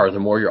you are, the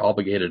more you're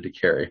obligated to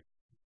carry.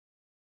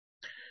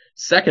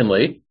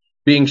 Secondly,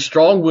 being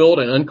strong-willed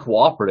and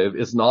uncooperative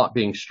is not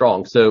being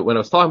strong. So when I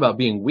was talking about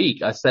being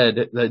weak, I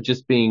said that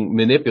just being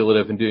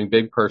manipulative and doing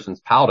big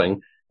person's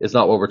pouting is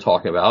not what we're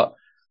talking about.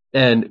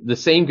 And the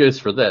same goes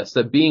for this,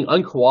 that being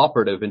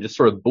uncooperative and just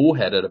sort of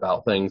bullheaded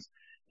about things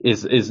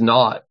is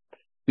not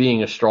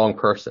being a strong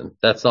person.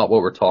 That's not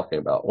what we're talking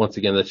about. Once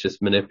again, that's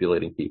just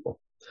manipulating people.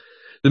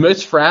 The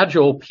most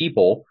fragile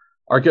people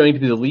are going to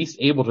be the least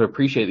able to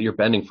appreciate that you're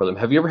bending for them.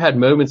 Have you ever had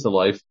moments in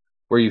life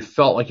where you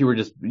felt like you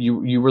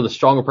were the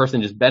stronger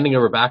person just bending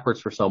over backwards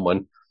for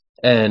someone,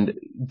 and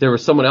there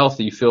was someone else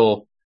that you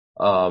feel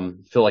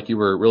like you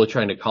were really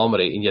trying to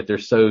accommodate, and yet they're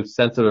so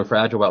sensitive and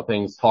fragile about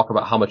things, talk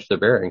about how much they're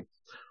bearing?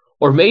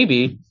 Or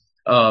maybe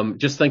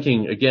just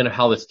thinking again of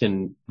how this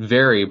can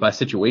vary by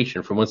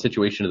situation from one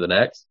situation to the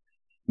next.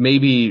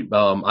 Maybe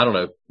I don't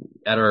know,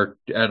 at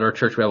our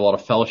church we have a lot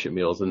of fellowship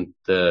meals, and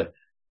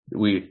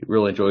we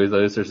really enjoy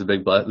those.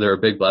 They're a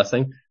big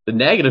blessing. The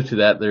negative to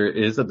that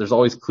is that there's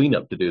always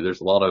cleanup to do.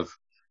 There's a lot of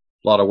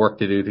work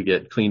to do to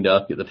get cleaned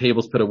up, get the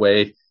tables put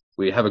away.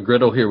 We have a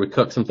griddle here. We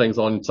cook some things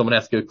on. Someone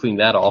has to go clean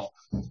that off.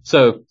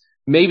 So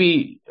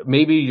maybe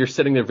you're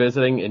sitting there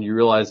visiting and you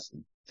realize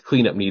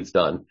cleanup needs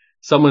done.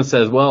 Someone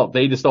says, well,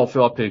 they just don't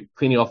feel up to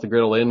cleaning off the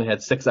griddle. They only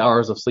had 6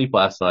 hours of sleep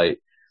last night.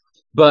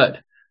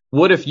 But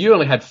what if you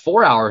only had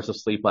 4 hours of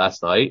sleep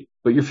last night,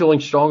 but you're feeling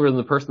stronger than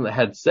the person that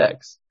had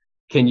 6?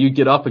 Can you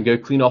get up and go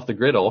clean off the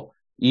griddle,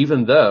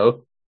 even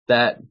though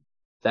that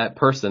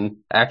person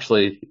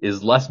actually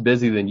is less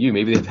busy than you?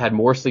 Maybe they've had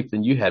more sleep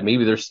than you had.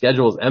 Maybe their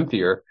schedule is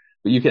emptier,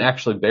 but you can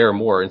actually bear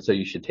more, and so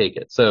you should take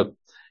it. So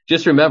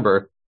just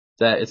remember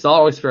that it's not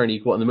always fair and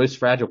equal, and the most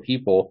fragile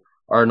people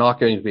are not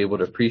going to be able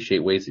to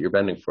appreciate ways that you're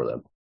bending for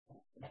them.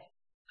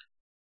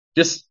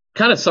 Just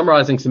kind of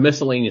summarizing some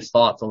miscellaneous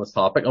thoughts on this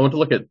topic, I want to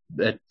look at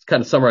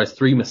kind of summarize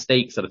 3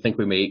 mistakes that I think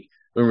we make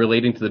when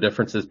relating to the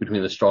differences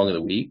between the strong and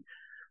the weak.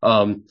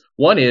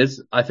 One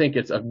is, I think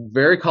it's a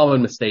very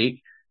common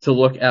mistake to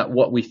look at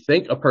what we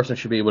think a person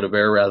should be able to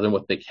bear rather than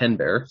what they can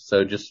bear.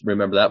 So just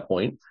remember that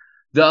point.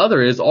 The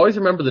other is always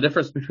remember the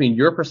difference between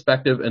your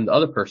perspective and the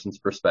other person's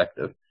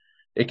perspective.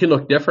 It can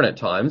look different at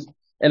times.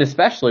 And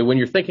especially when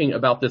you're thinking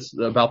about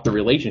the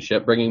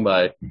relationship, bringing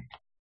my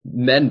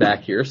men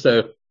back here.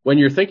 So when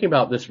you're thinking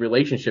about this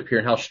relationship here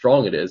and how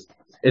strong it is,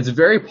 it's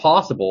very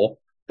possible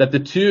that the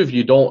two of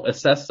you don't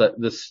assess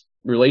this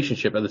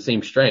relationship at the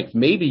same strength.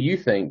 Maybe you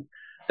think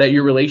that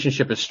your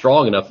relationship is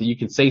strong enough that you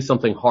can say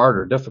something hard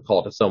or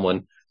difficult to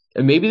someone,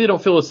 and maybe they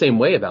don't feel the same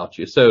way about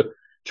you. So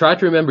try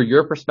to remember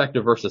your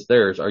perspective versus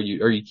theirs. Are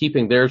you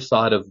keeping their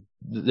side of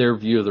their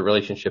view of the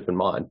relationship in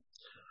mind?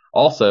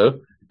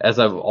 Also, as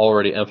I've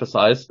already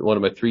emphasized, one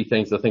of my 3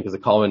 things I think is a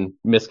common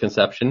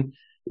misconception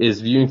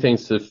is viewing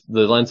things through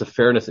the lens of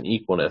fairness and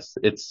equalness.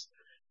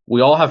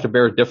 We all have to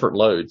bear different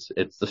loads.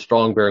 It's the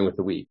strong bearing with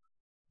the weak.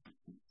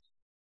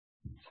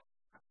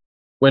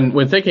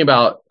 When thinking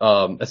about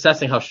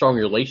assessing how strong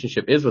your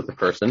relationship is with the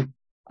person,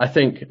 I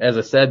think, as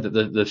I said,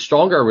 that the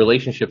stronger our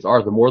relationships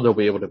are, the more they'll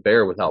be able to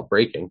bear without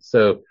breaking.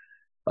 So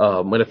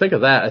when I think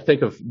of that, I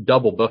think of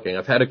double booking.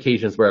 I've had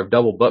occasions where I've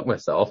double booked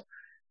myself,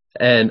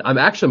 and I'm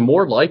actually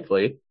more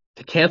likely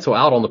to cancel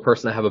out on the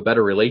person I have a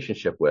better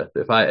relationship with.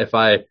 If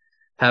I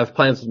have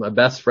plans with my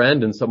best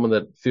friend and someone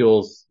that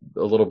feels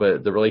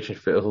the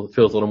relationship feels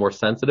a little more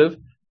sensitive,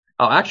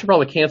 I'll actually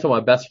probably cancel my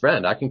best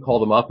friend. I can call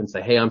them up and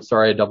say, hey, I'm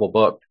sorry I double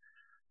booked.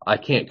 I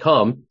can't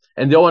come,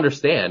 and they'll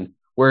understand.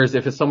 Whereas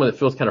if it's someone that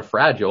feels kind of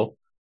fragile,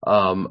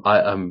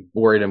 I'm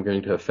worried I'm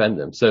going to offend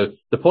them. So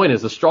the point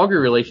is, the stronger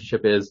your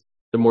relationship is,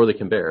 the more they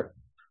can bear.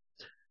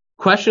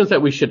 Questions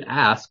that we should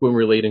ask when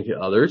relating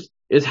to others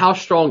is, how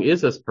strong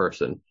is this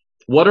person?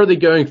 What are they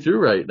going through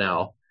right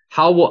now?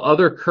 How will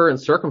other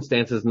current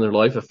circumstances in their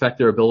life affect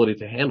their ability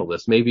to handle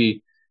this?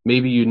 Maybe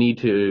you need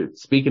to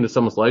speak into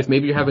someone's life.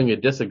 Maybe you're having a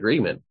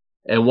disagreement,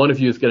 and one of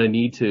you is going to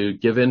need to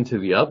give in to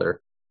the other.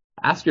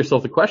 Ask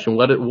yourself the question,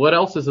 what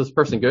else is this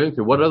person going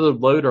through? What other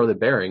load are they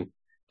bearing?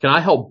 Can I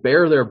help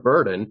bear their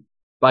burden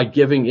by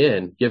giving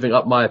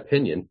up my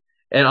opinion?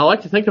 And I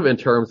like to think of it in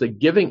terms that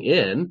giving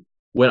in,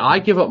 when I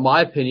give up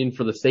my opinion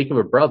for the sake of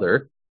a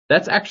brother,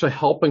 that's actually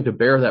helping to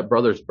bear that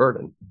brother's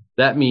burden.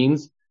 That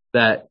means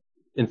that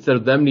instead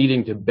of them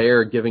needing to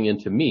bear giving in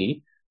to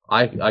me,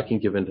 I can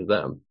give in to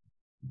them.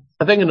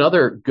 I think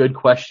another good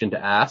question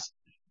to ask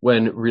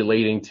when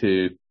relating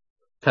to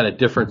kind of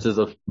differences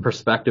of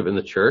perspective in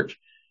the church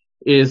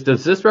is,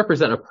 does this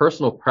represent a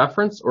personal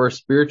preference or a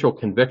spiritual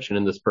conviction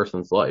in this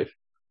person's life?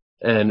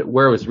 And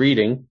where I was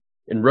reading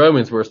in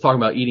Romans, where it's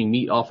talking about eating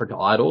meat offered to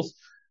idols,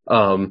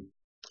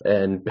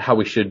 and how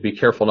we should be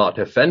careful not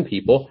to offend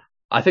people,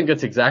 I think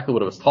that's exactly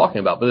what it was talking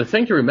about. But the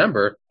thing to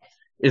remember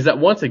is that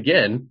once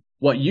again,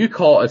 what you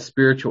call a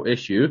spiritual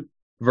issue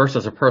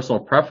versus a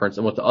personal preference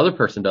and what the other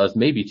person does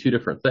may be two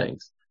different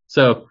things.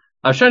 So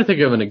I was trying to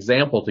think of an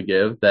example to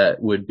give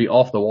that would be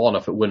off the wall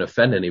enough it wouldn't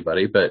offend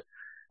anybody, but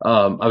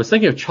I was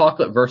thinking of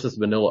chocolate versus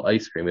vanilla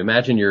ice cream.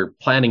 Imagine you're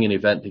planning an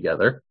event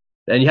together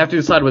and you have to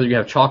decide whether you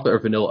have chocolate or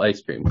vanilla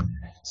ice cream.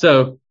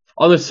 So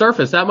on the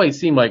surface, that might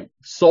seem like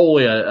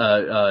solely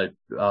a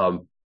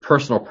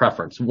personal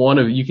preference. One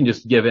of you can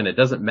just give in. It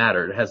doesn't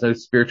matter. It has no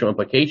spiritual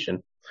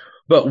implication.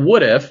 But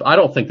what if, I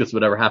don't think this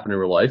would ever happen in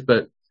real life,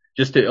 but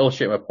just to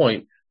illustrate my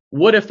point,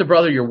 what if the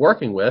brother you're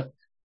working with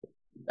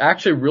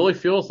actually really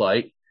feels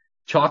like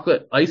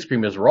chocolate ice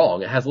cream is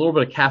wrong? It has a little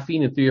bit of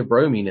caffeine and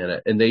theobromine in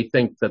it, and they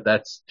think that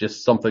that's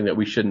just something that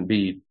we shouldn't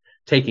be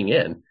taking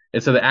in.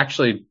 And so they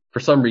actually, for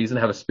some reason,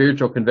 have a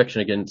spiritual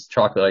conviction against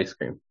chocolate ice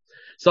cream.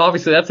 So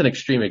obviously that's an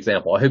extreme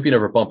example. I hope you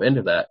never bump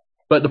into that.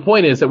 But the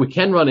point is that we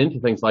can run into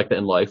things like that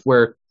in life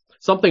where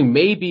something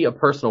may be a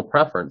personal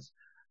preference,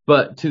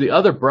 but to the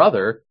other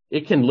brother,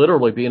 it can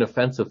literally be an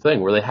offensive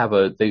thing where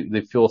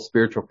they feel a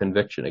spiritual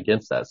conviction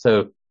against that.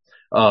 So,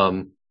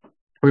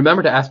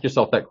 remember to ask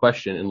yourself that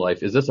question in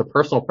life. Is this a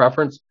personal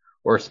preference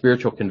or a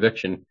spiritual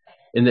conviction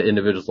in the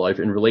individual's life,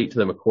 and relate to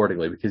them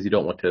accordingly because you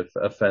don't want to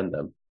offend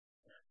them.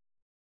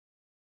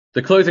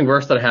 The closing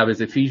verse that I have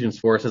is Ephesians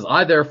 4. It says,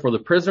 I therefore, the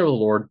prisoner of the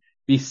Lord,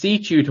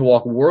 beseech you to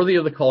walk worthy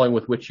of the calling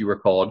with which you were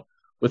called,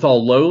 with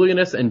all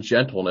lowliness and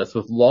gentleness,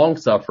 with long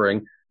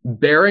suffering,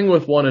 bearing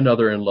with one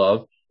another in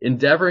love,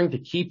 endeavoring to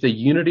keep the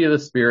unity of the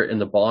Spirit in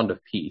the bond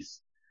of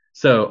peace.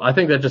 So I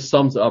think that just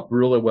sums up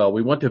really well.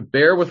 We want to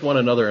bear with one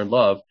another in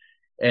love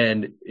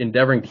and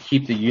endeavoring to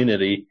keep the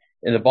unity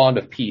in the bond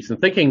of peace.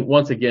 And thinking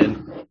once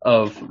again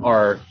of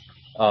our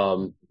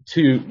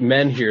two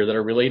men here that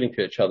are relating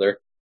to each other.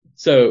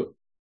 So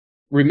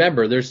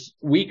remember, there's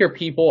weaker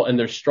people and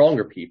there's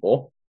stronger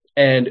people.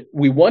 And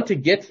we want to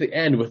get to the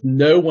end with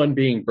no one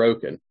being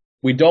broken.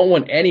 We don't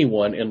want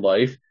anyone in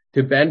life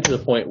to bend to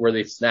the point where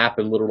they snap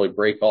and literally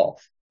break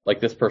off like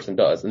this person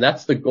does. And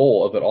that's the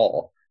goal of it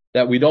all,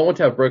 that we don't want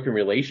to have broken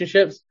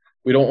relationships.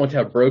 We don't want to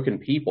have broken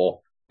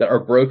people that are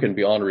broken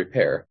beyond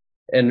repair.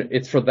 And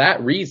it's for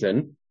that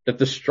reason that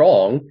the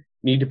strong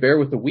need to bear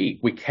with the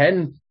weak. We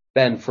can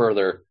bend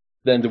further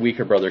than the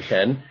weaker brother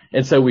can.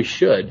 And so we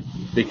should,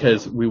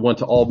 because we want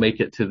to all make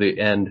it to the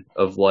end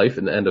of life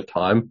and the end of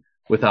time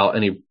without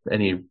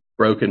any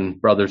broken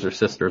brothers or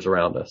sisters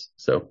around us.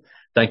 So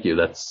thank you.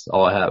 That's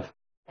all I have.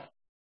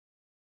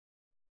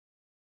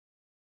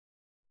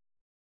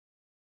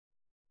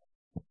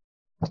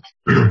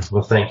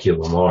 Well, thank you,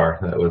 Lamar.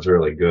 That was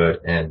really good,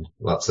 and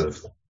lots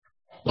of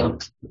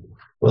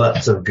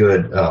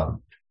good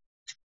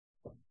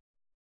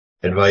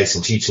advice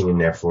and teaching in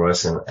there for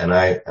us. And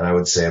I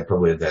would say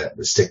probably that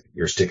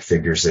your stick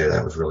figures there,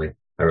 I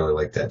really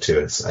like that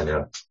too. I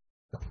know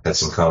I had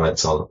some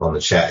comments on the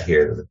chat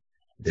here that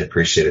they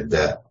appreciated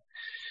that.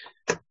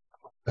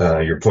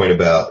 Your point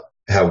about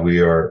how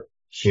we are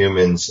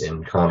humans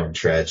in common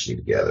tragedy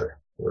together.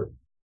 We're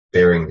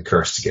bearing the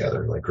curse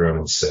together, like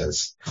Romans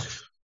says.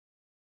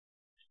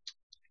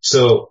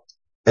 So,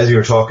 as you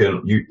were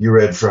talking, you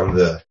read from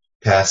the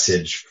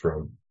passage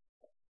from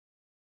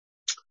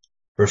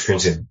 1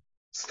 Corinthians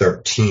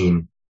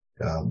 13,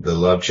 the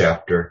love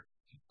chapter,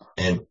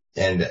 and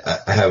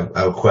I have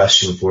a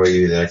question for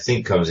you that I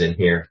think comes in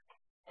here.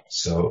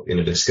 So, in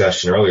a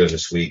discussion earlier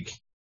this week,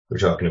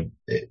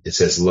 it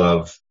says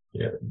love,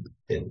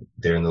 in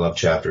the love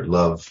chapter,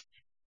 love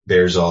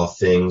bears all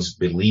things,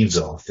 believes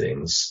all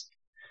things.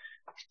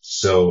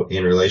 So,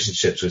 in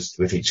relationships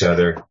with each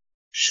other,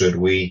 should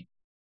we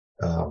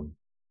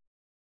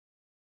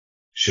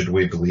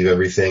believe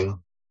everything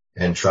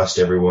and trust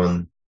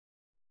everyone?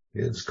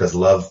 Because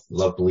love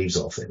believes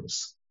all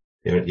things.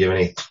 Do you have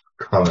any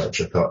comments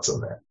or thoughts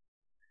on that?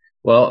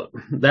 Well,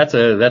 that's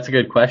a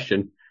good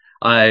question.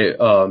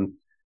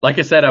 Like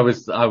I said, I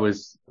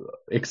was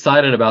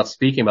excited about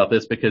speaking about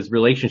this because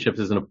relationships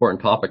is an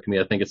important topic to me.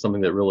 I think it's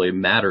something that really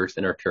matters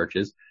in our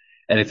churches.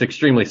 And it's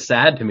extremely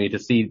sad to me to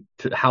see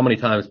how many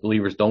times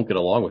believers don't get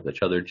along with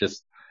each other.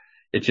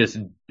 It just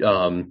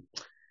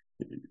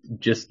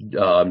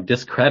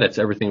discredits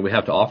everything we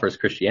have to offer as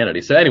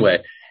Christianity. So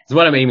anyway, so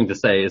what I'm aiming to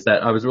say is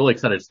that I was really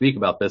excited to speak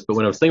about this, but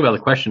when I was thinking about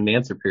the question and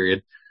answer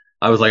period,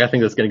 I was like, I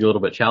think that's going to get a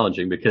little bit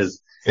challenging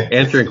because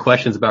answering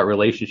questions about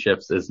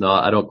relationships is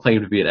not, I don't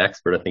claim to be an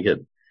expert. I think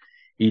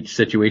each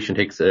situation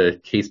takes a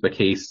case by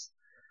case,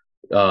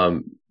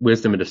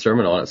 wisdom and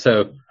discernment on it.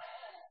 So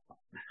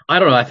I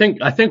don't know. I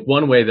think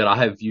one way that I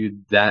have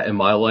viewed that in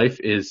my life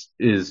is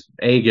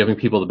A, giving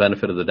people the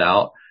benefit of the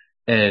doubt,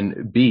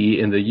 and B,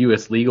 in the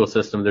U.S. legal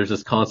system, there's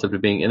this concept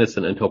of being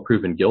innocent until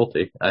proven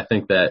guilty. I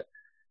think that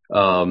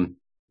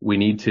we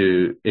need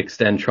to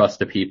extend trust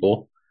to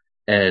people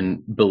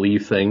and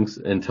believe things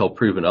until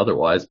proven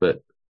otherwise.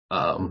 But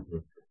I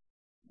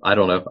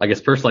don't know. I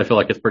guess personally, I feel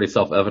like it's pretty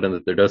self-evident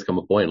that there does come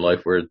a point in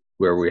life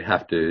where we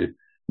have to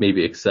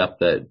maybe accept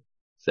that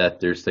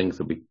there's things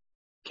that we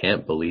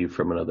can't believe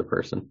from another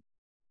person.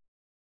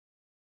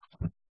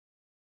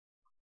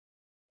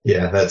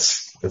 Yeah,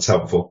 that's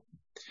helpful.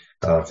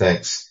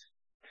 Thanks.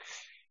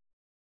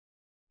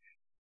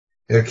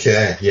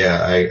 Okay.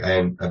 Yeah,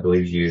 I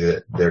believe you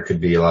that there could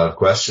be a lot of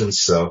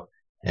questions. So,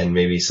 and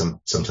maybe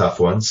some tough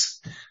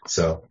ones.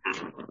 So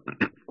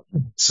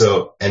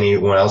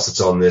anyone else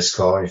that's on this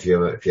call, if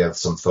you have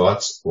some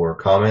thoughts or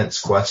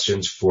comments,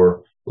 questions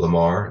for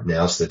Lamar,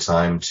 now's the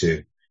time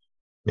to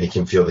make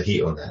him feel the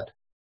heat on that.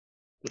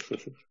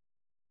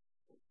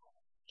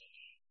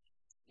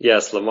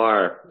 Yes,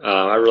 Lamar,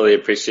 I really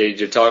appreciate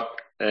your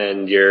talk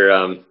and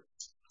your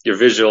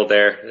visual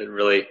there. It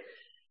really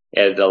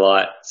added a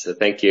lot. So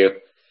thank you.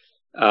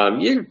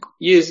 You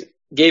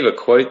gave a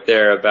quote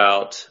there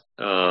about,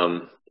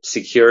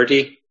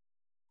 security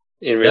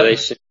in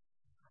relation.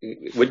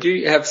 Yep. Would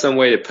you have some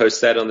way to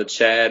post that on the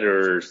chat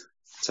or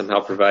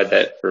somehow provide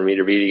that for me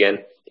to read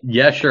again?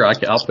 Yeah, sure.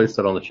 I'll post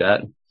it on the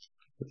chat.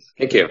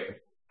 Thank you.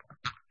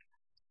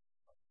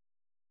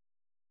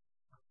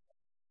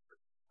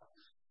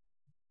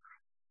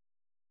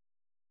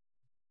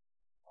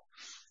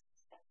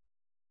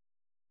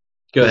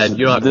 Go ahead.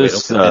 You don't have to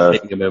wait. I'm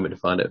taking a moment to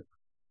find it.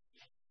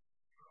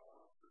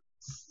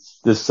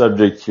 This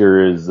subject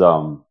here is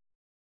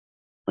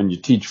when you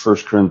teach 1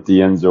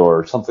 Corinthians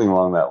or something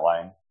along that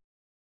line.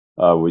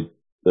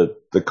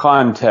 The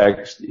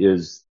context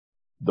is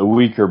the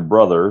weaker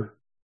brother,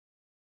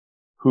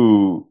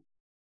 who,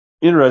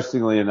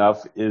 interestingly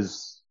enough,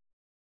 is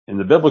in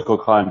the biblical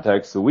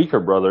context. The weaker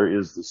brother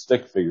is the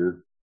stick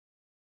figure,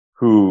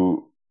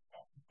 who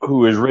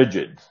is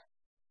rigid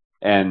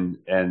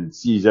and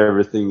sees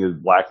everything as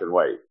black and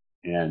white,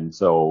 and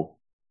so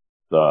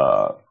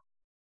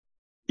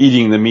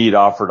eating the meat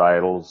offered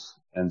idols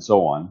and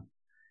so on.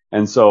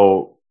 And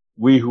so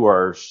we who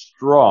are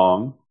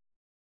strong,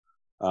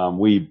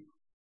 we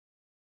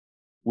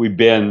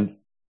bend,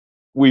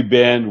 we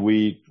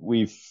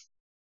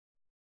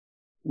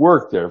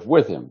work there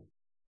with him.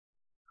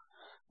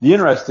 The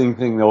interesting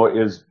thing though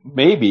is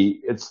maybe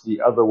it's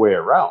the other way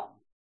around.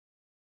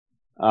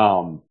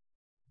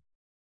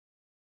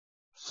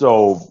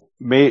 So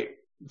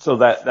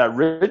that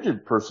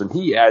rigid person,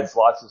 he adds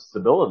lots of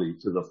stability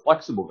to the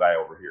flexible guy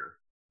over here.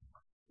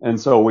 And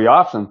so we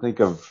often think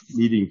of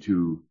needing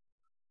to,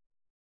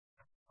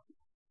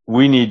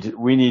 we need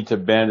to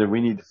bend and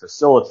we need to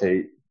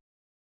facilitate.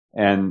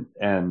 And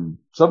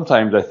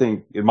sometimes I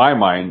think in my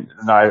mind,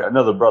 and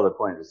another brother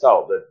pointed this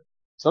out, that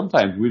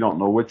sometimes we don't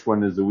know which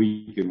one is the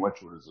weak and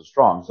which one is the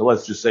strong. So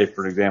let's just say,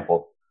 for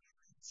example,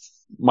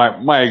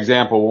 my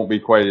example won't be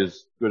quite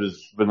as good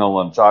as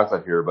vanilla and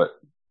chocolate here, but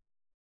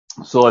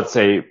so let's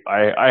say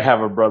I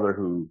have a brother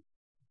who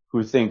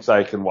thinks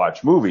I can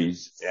watch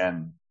movies,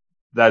 and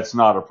that's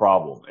not a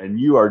problem. And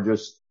you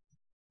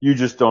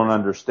just don't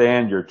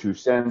understand. You're too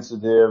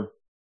sensitive.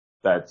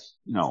 That's,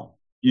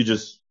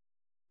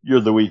 you're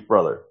the weak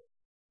brother.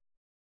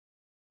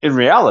 In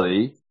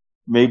reality,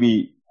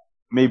 maybe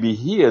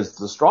he is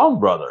the strong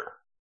brother,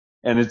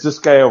 and it's this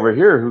guy over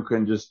here who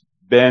can just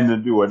bend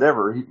and do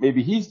whatever.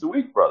 Maybe he's the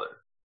weak brother.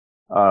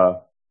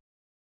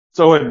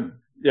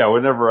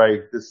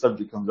 Whenever this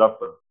subject comes up,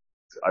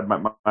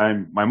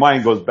 my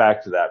mind goes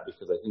back to that,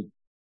 because I think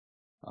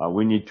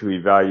we need to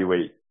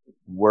evaluate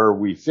where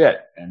we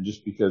fit, and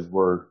just because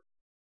we're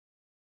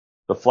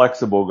the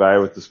flexible guy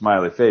with the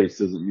smiley face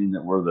doesn't mean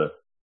that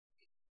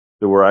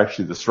we're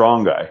actually the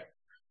strong guy.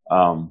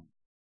 And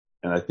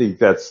I think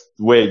that's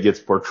the way it gets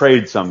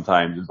portrayed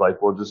sometimes. It's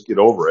like, well, just get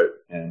over it.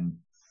 And,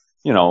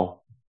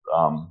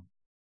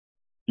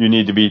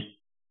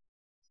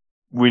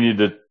 we need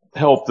to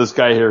help this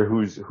guy here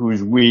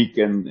who's weak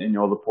and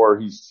the poor,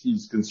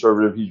 he's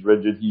conservative, he's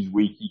rigid, he's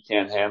weak, he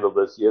can't handle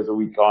this, he has a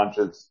weak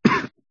conscience.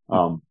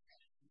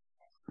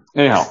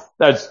 Anyhow,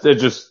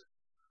 there's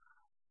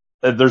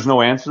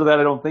no answer to that.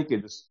 I don't think.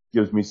 It just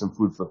gives me some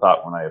food for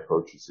thought when I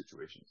approach these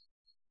situations.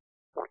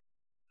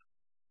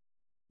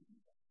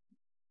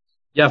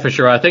 Yeah, for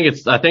sure. I think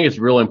it's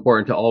real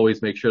important to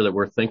always make sure that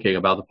we're thinking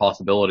about the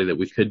possibility that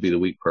we could be the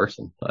weak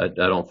person. I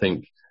don't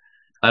think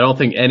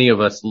any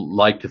of us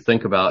like to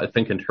think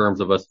in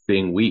terms of us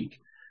being weak,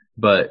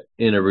 but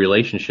in a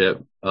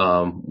relationship,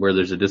 where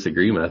there's a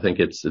disagreement, I think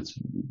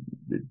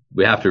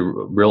we have to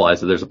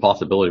realize that there's a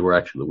possibility we're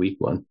actually the weak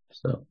one.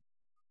 So.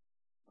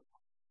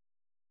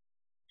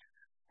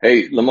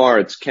 Hey, Lamar,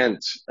 it's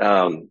Kent.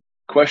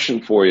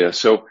 Question for you.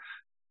 So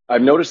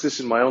I've noticed this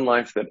in my own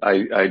life that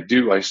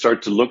I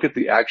start to look at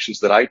the actions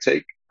that I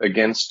take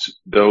against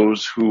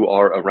those who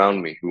are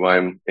around me, who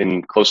I'm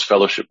in close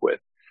fellowship with.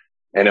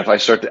 And if I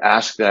start to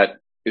ask that,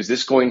 is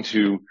this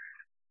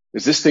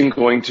thing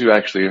going to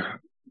actually,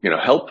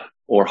 help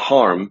or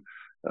harm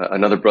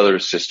another brother or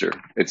sister?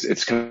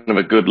 It's kind of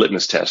a good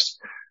litmus test.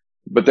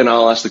 But then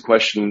I'll ask the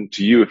question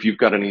to you, if you've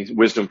got any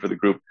wisdom for the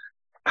group,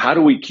 how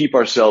do we keep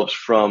ourselves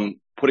from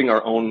putting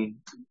our own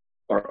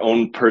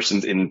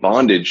persons in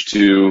bondage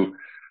to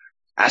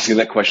asking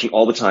that question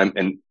all the time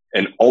and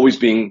always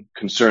being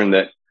concerned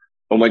that,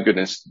 oh my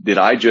goodness, did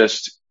I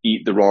just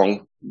eat the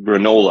wrong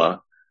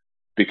granola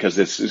because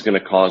this is going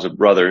to cause a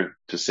brother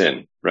to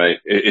sin, right?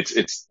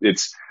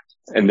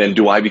 And then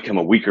do I become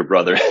a weaker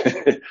brother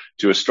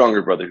to a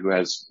stronger brother who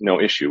has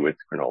no issue with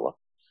granola?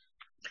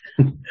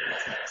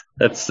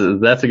 That's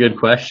a good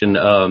question.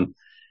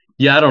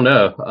 Yeah, I don't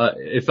know.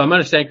 If I'm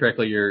understanding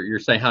correctly, you're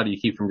saying how do you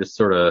keep from just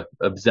sort of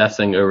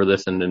obsessing over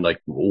this and then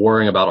like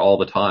worrying about it all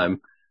the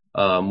time,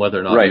 whether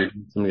or not Right. you're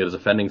doing something that is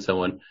offending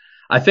someone.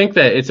 I think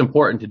that it's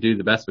important to do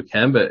the best we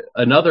can, but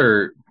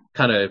another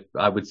kind of,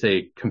 I would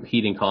say,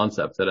 competing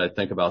concept that I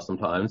think about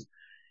sometimes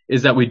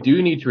is that we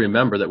do need to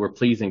remember that we're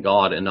pleasing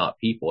God and not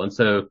people. And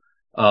so,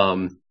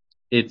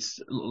 it's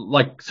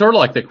like sort of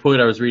like the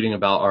quote I was reading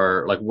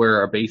about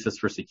where our basis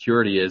for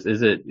security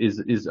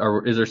is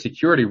our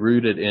security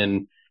rooted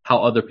in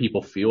how other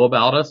people feel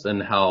about us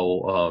and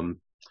how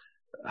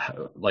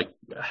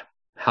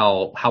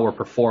we're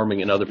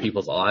performing in other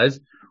people's eyes,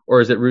 or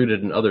is it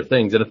rooted in other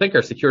things? And I think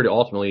our security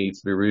ultimately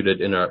needs to be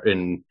rooted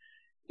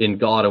in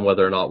God and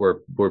whether or not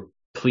we're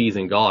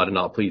pleasing God and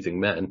not pleasing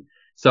men.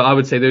 So I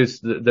would say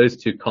those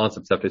two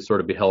concepts have to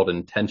sort of be held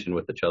in tension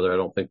with each other. I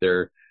don't think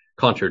they're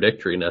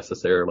contradictory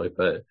necessarily,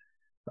 but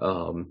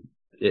I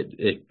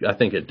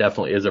think it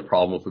definitely is a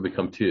problem if we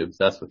become too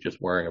obsessed with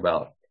just worrying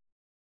about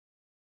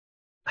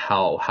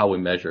how we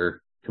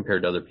measure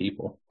compared to other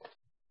people.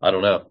 I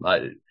don't know.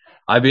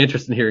 I'd be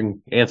interested in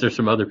hearing answers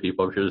from other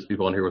people. I'm sure there's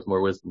people in here with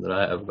more wisdom than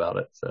I have about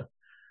it. So.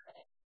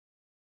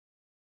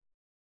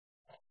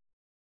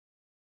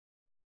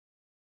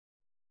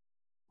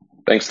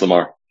 Thanks,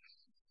 Lamar.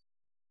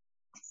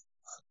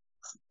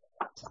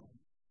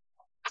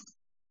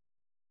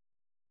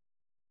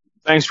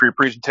 Thanks for your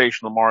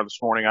presentation, Lamar,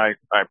 this morning. I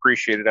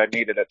appreciate it. I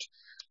needed it.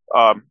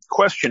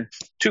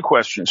 Two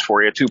questions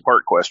for you, a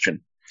two-part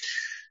question.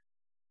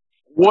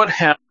 What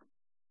happens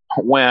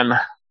when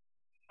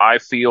I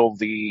feel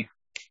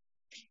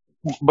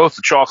both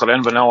the chocolate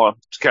and vanilla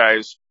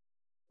guys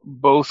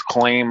both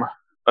claim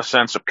a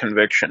sense of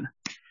conviction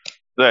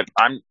that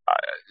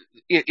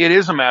it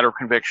is a matter of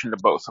conviction to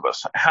both of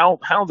us?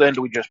 How then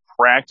do we just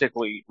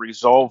practically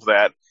resolve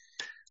that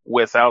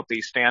without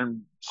the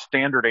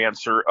standard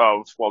answer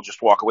of, well,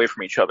 just walk away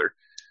from each other?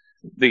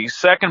 The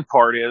second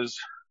part is,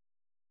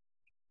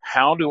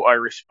 how do I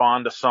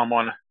respond to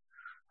someone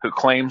who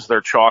claims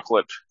their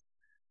chocolate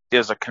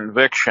is a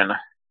conviction,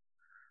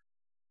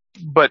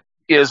 but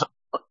is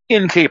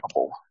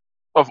incapable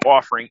of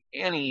offering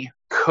any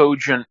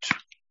cogent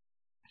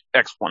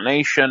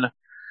explanation,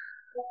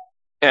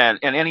 and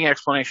any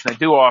explanation they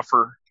do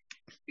offer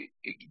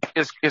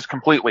is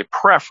completely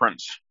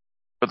preference,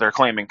 but they're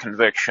claiming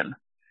conviction?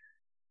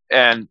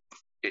 And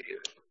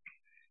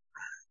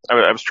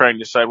I was trying to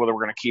decide whether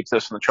we're going to keep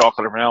this in the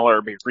chocolate or vanilla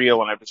or be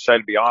real, and I've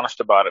decided to be honest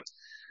about it.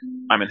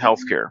 I'm in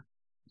healthcare,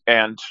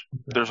 and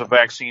there's a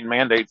vaccine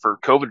mandate for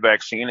COVID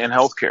vaccine in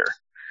healthcare.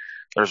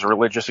 There's a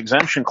religious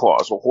exemption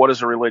clause. Well, what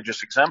is a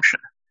religious exemption?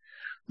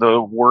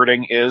 The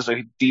wording is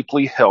a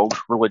deeply held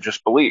religious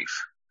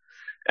belief.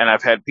 And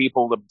I've had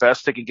people, the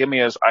best they can give me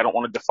is, I don't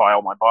want to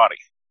defile my body.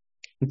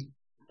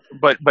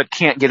 But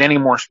can't get any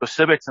more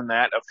specific than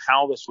that of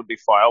how this would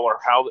defile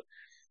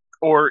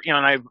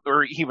and I've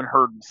even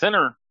heard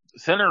thinner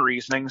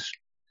reasonings.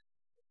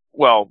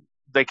 Well,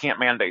 they can't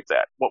mandate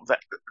that. Well,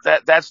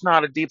 that's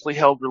not a deeply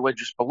held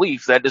religious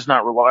belief. That does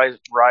not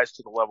rise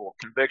to the level of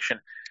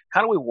conviction.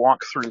 How do we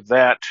walk through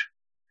that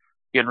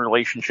in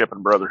relationship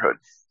and brotherhood?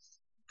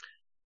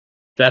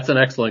 That's an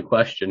excellent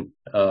question.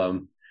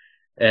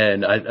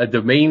 And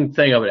the main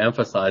thing I would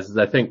emphasize is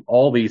I think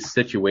all these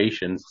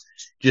situations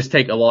just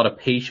take a lot of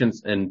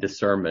patience and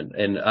discernment.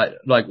 And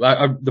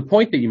the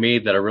point that you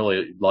made that I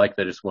really like,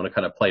 that I just want to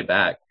kind of play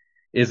back,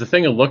 is the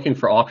thing of looking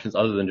for options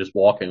other than just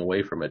walking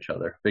away from each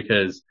other.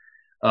 Because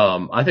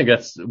I think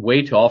that's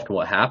way too often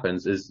what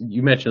happens. Is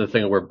you mentioned the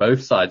thing where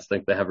both sides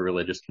think they have a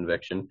religious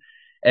conviction,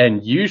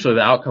 and usually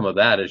the outcome of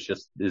that is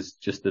just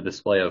the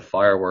display of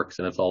fireworks,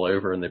 and it's all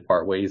over, and they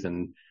part ways,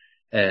 and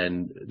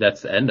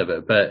that's the end of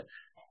it. But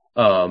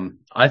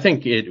I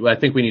think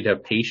we need to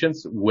have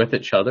patience with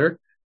each other.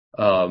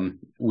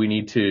 We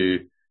need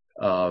to,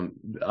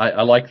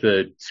 I like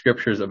the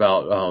scriptures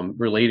about,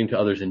 relating to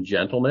others in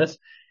gentleness,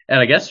 and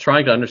I guess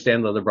trying to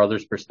understand the other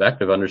brother's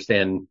perspective,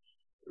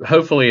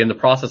 hopefully in the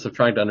process of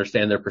trying to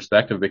understand their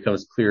perspective, it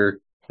becomes clear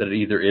that it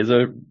either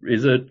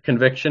is a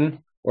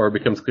conviction or it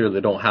becomes clear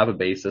they don't have a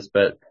basis.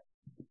 But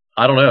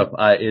I don't know.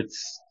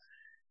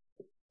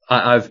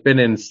 I've been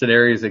in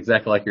scenarios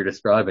exactly like you're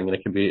describing, and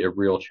it can be a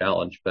real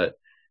challenge, but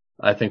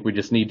I think we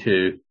just need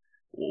to,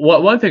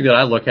 one thing that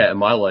I look at in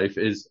my life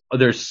is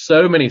there's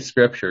so many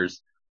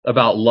scriptures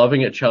about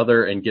loving each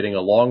other and getting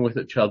along with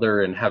each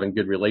other and having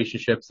good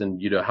relationships. And,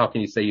 how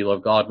can you say you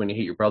love God when you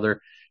hate your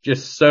brother?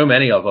 Just so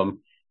many of them.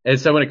 And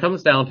so when it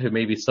comes down to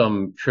maybe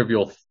some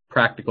trivial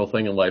practical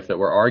thing in life that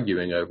we're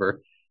arguing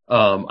over,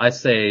 I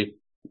say,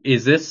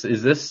 is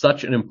this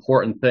such an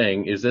important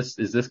thing? Is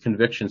this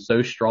conviction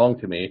so strong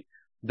to me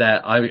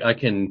that I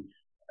can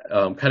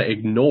kind of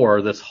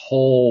ignore this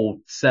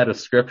whole set of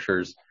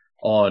scriptures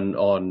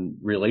on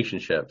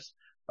relationships,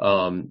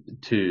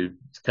 to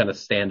kind of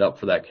stand up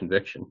for that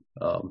conviction.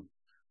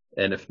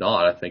 And if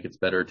not, I think it's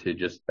better to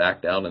just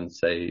back down and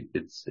say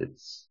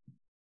it's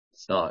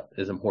it's not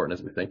as important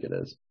as we think it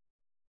is.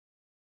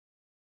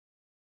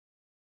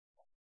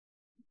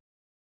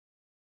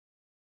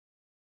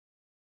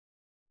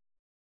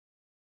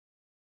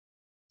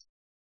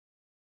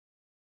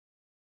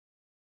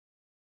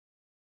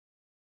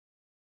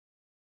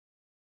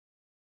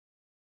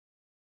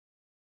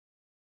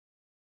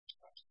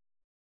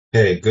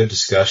 Hey, good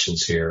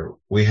discussions here.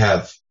 We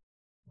have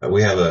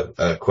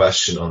a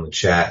question on the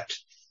chat.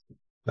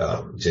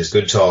 It says,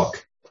 good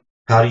talk.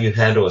 How do you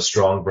handle a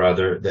strong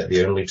brother that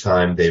the only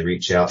time they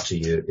reach out to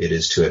you, it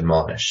is to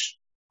admonish?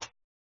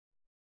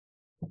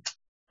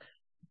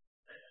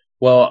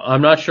 Well,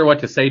 I'm not sure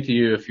what to say to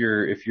you if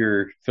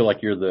you feel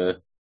like you're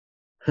the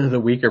the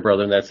weaker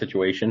brother in that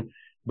situation.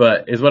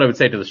 But is what I would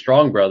say to the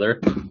strong brother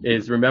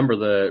is remember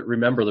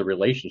the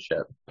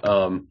relationship.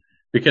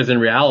 Because in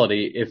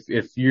reality, if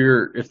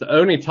the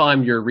only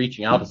time you're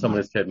reaching out to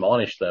someone is to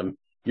admonish them,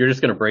 you're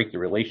just going to break the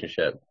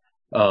relationship.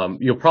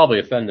 You'll probably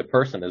offend the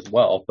person as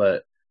well,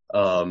 but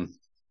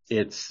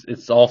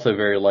it's also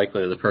very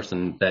likely the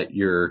person that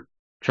you're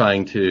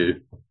trying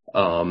to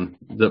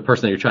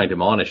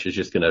admonish is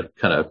just going to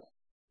kind of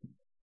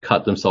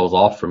cut themselves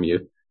off from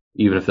you,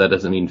 even if that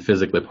doesn't mean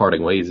physically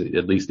parting ways,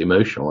 at least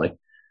emotionally.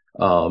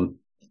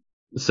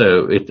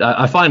 So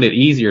I find it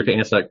easier to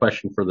answer that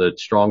question for the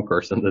strong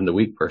person than the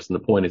weak person. The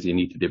point is you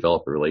need to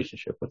develop a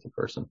relationship with the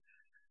person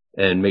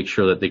and make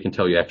sure that they can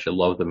tell you actually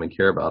love them and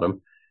care about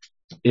them.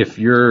 If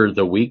you're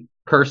the weak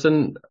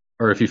person,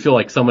 or if you feel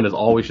like someone is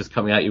always just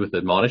coming at you with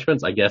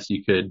admonishments, I guess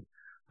you could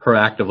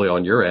proactively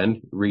on your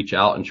end reach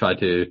out and try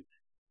to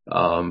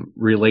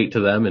relate to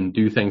them and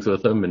do things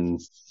with them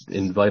and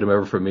invite them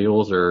over for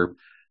meals or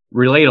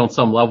relate on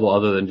some level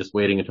other than just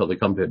waiting until they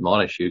come to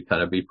admonish you.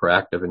 Kind of be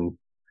proactive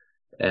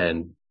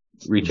and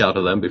reach out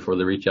to them before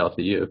they reach out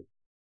to you.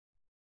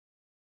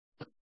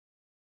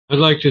 I'd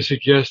like to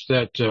suggest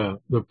that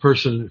the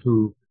person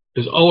who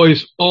is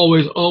always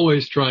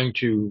trying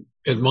to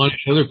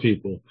admonish other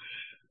people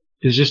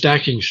is just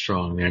acting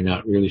strong. They're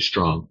not really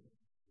strong.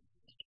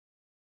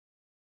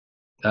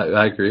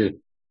 I agree.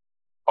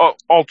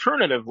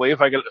 Alternatively,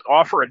 if I could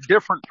offer a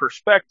different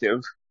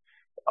perspective,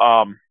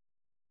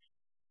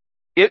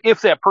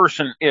 if that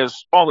person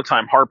is all the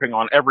time harping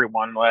on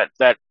everyone,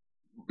 that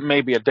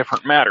may be a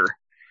different matter.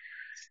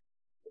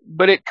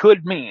 But it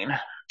could mean,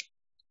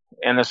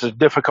 and this is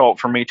difficult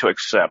for me to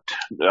accept,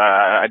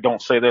 I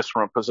don't say this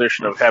from a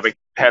position of having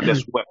had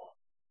this whip,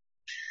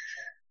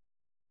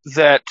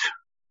 that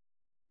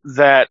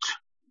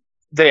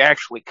they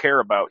actually care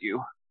about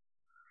you.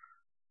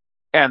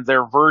 And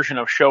their version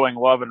of showing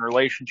love and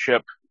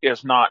relationship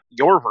is not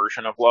your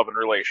version of love and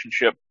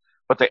relationship,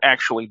 but they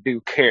actually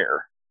do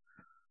care.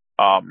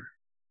 And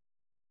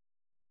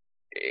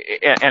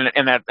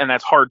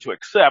that's hard to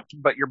accept,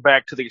 but you're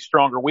back to the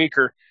stronger,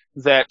 weaker,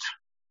 that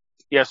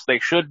yes, they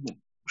should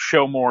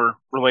show more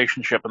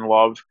relationship and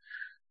love,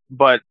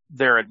 but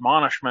their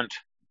admonishment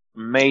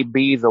may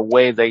be the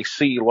way they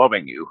see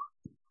loving you.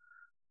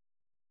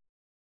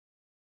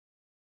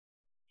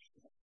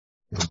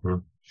 Mm-hmm.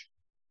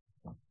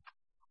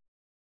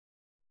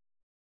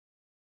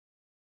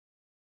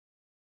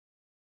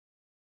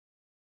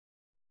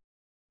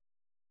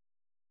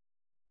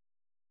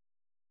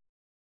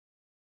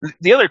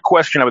 The other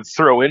question I would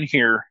throw in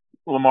here,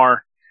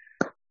 Lamar,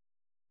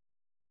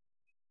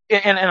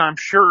 and I'm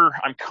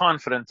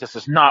confident this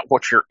is not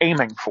what you're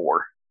aiming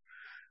for,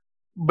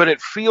 but it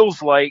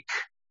feels like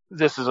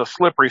this is a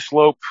slippery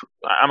slope.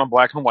 I'm a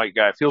black and white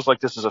guy. It feels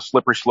like this is a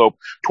slippery slope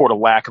toward a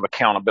lack of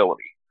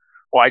accountability.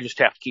 Well, I just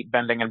have to keep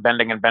bending and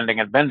bending and bending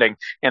and bending,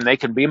 and they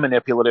can be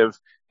manipulative,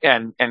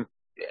 and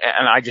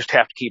I just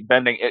have to keep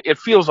bending. It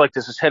feels like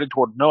this is headed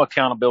toward no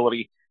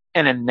accountability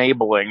and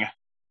enabling,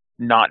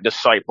 not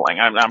discipling.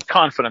 I'm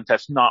confident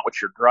that's not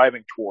what you're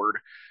driving toward.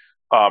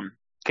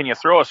 Can you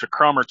throw us a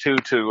crumb or two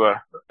to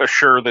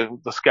assure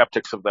the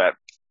skeptics of that?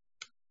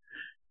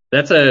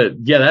 That's a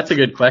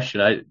good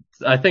question.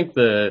 I think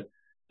the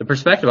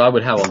perspective I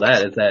would have on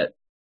that is that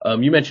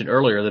you mentioned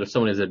earlier that if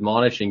someone is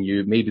admonishing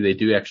you, maybe they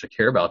do actually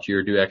care about you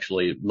or do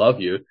actually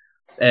love you.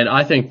 And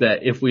I think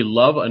that if we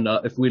love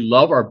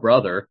our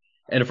brother,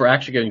 and if we're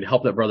actually going to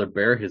help that brother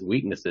bear his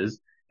weaknesses,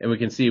 and we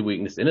can see a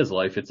weakness in his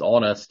life, it's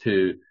on us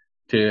to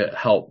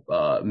help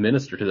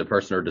minister to the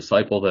person or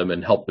disciple them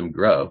and help them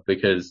grow,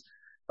 because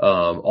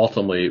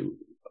ultimately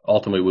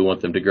we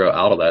want them to grow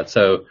out of that.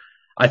 So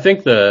I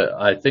think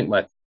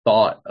my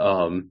thought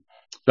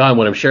behind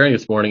what I'm sharing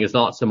this morning is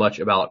not so much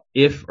about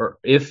if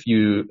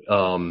you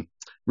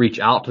reach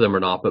out to them or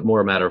not, but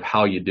more a matter of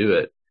how you do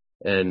it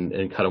and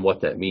kind of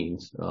what that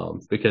means.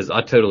 Because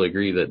I totally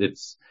agree that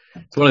it's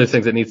one of those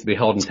things that needs to be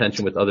held in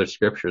tension with other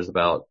scriptures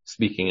about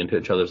speaking into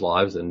each other's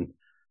lives and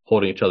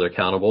holding each other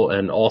accountable.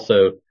 And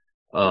also,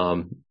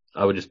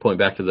 I would just point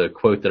back to the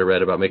quote that I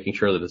read about making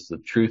sure that it's the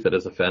truth that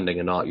is offending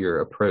and not your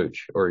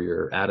approach or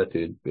your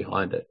attitude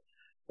behind it.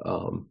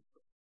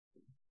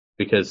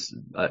 Because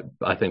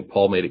I think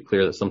Paul made it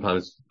clear that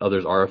sometimes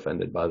others are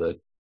offended by the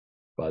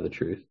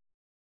truth.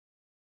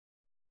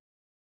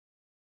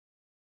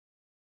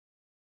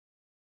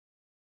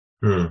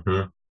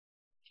 Mm-hmm.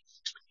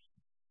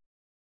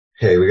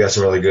 Hey, we got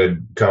some really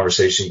good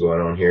conversation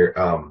going on here.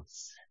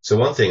 So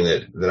one thing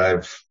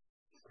that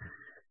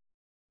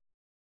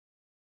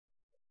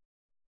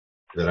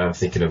I'm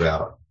thinking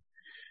about,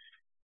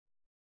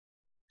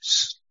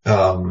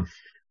 in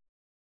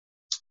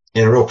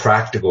a real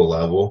practical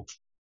level,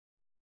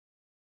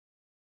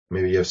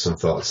 maybe you have some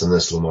thoughts on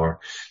this,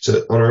 Lamar.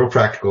 So on a real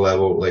practical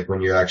level, like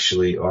when you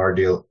actually are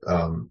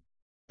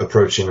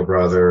approaching a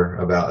brother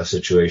about a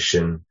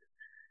situation,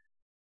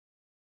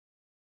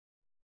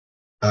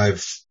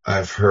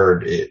 I've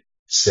heard it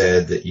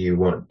said that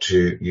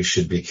you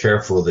should be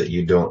careful that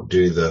you don't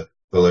do the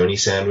bologna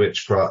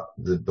sandwich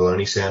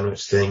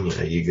thing. You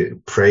know, you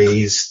get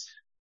praise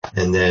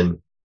and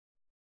then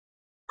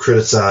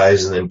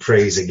criticize and then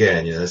praise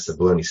again. You know, that's the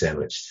bologna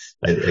sandwich.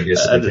 I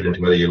guess it depends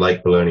whether you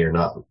like bologna or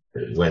not,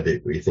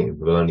 whether you think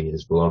bologna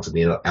belongs to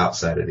the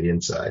outside or the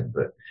inside.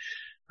 But,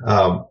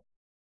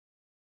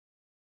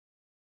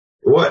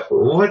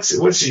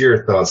 what's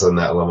your thoughts on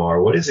that, Lamar?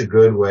 What is a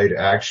good way to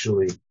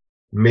actually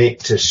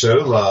to show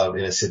love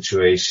in a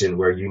situation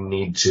where you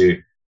need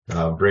to,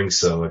 bring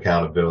some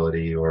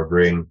accountability or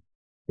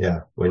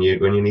when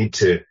you need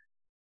to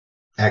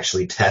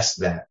actually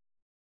test that,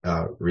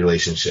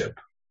 relationship?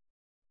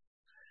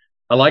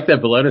 I like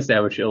that bologna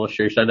sandwich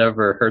illustration. I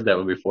never heard that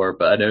one before,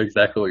 but I know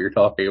exactly what you're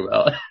talking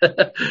about.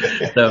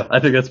 So I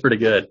think that's pretty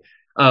good.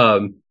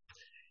 I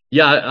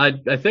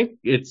think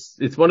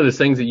it's one of those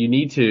things that you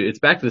need to, it's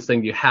back to this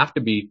thing, you have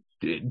to be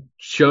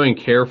showing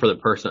care for the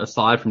person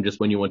aside from just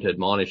when you want to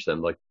admonish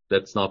them. Like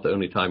that's not the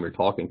only time you're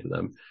talking to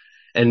them.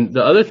 And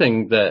the other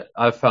thing that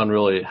I've found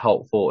really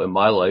helpful in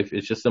my life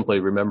is just simply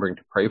remembering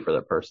to pray for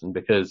that person,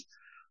 because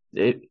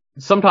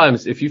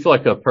sometimes if you feel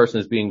like a person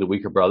is being the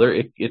weaker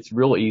brother, it's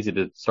real easy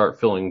to start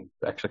feeling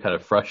actually kind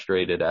of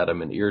frustrated at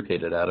him and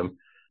irritated at him.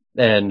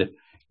 And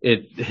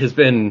it has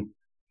been,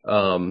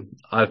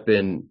 I've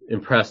been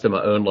impressed in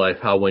my own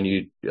life how when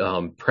you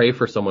pray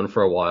for someone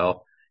for a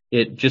while,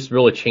 it just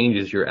really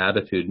changes your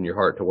attitude and your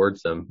heart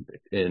towards them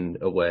in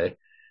a way.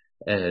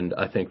 And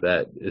I think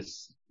that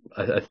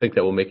I think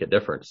that will make a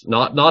difference.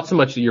 Not so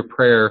much that your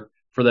prayer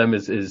for them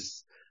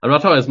is I'm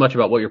not talking as much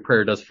about what your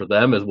prayer does for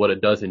them as what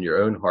it does in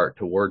your own heart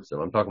towards them.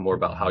 I'm talking more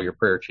about how your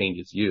prayer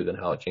changes you than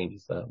how it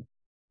changes them.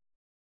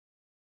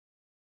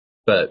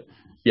 But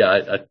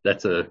yeah,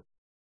 that's a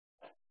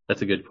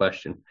good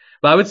question.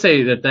 But I would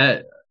say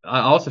that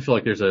I also feel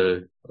like there's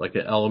an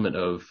element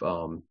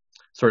of,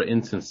 sort of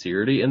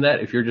insincerity in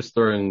that. If you're just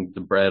throwing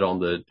the bread on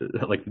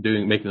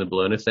making the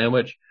bologna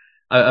sandwich,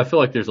 I feel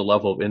like there's a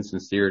level of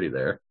insincerity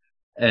there.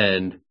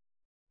 And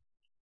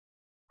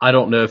I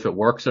don't know if it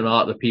works or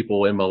not. The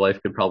people in my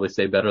life could probably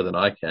say better than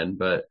I can,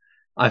 but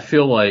I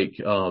feel like,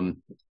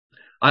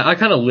 I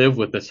kind of live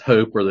with this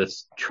hope or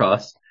this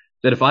trust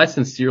that if I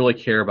sincerely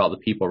care about the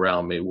people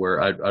around me,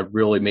 where I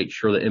really make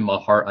sure that in my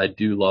heart I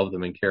do love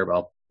them and care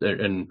about their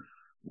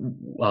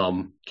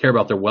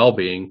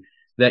well-being,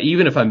 that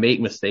even if I make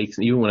mistakes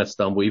and even when I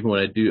stumble, even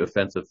when I do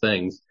offensive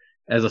things,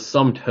 as a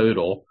sum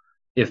total,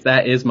 if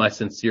that is my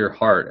sincere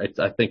heart,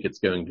 I think it's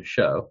going to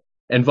show.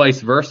 And vice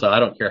versa. I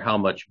don't care how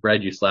much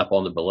bread you slap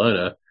on the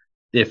bologna.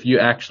 If you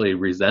actually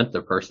resent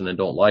the person and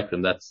don't like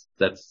them, that's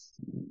going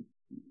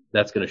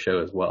to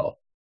show as well.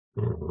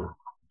 Mm-hmm.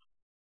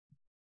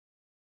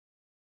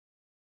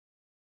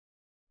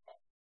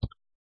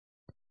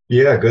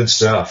 Yeah, good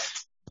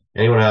stuff.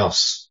 Anyone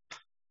else?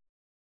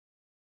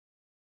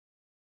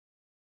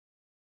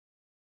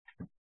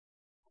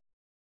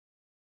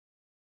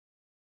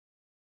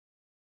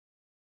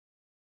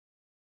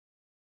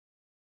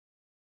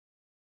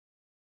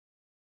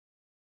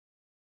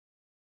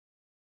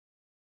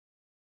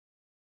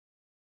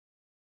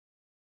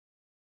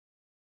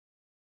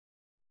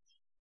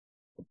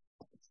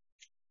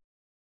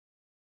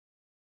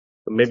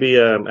 Maybe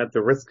at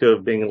the risk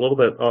of being a little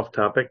bit off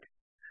topic,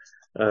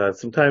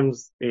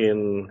 sometimes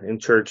in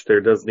church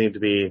there does need to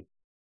be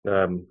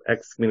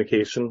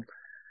excommunication,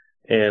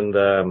 and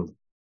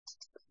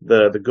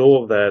the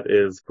goal of that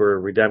is for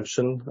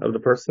redemption of the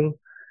person.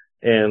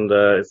 And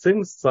it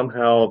seems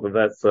somehow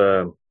that's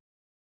a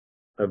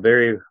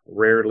very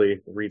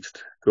rarely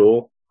reached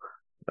goal.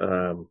 I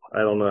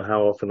don't know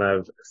how often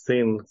I've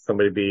seen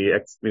somebody be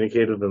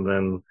excommunicated and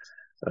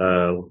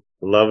then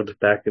loved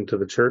back into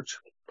the church.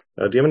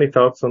 Do you have any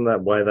thoughts on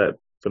that, why that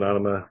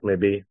phenomena may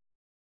be?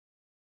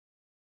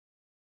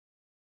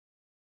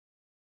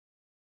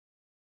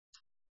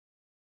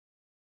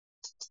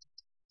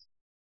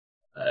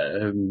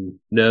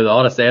 No, the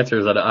honest answer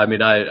is that, I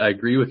mean, I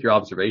agree with your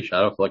observation.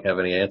 I don't feel like I have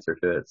any answer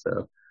to it,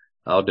 so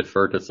I'll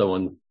defer to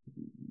someone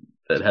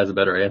that has a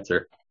better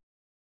answer.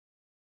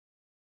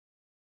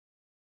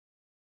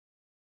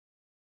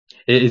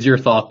 Is your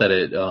thought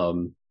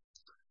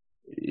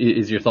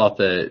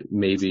that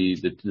maybe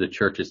the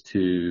church is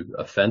too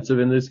offensive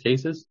in those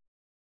cases?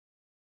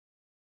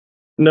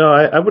 No,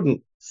 I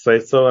wouldn't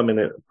say so. I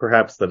mean,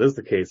 perhaps that is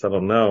the case. I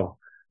don't know.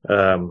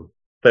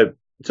 But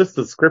just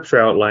the scripture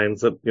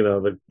outlines that, you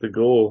know, the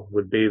goal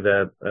would be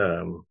that,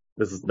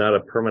 this is not a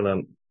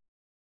permanent,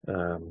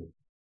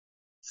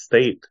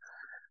 state.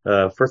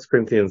 1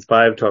 Corinthians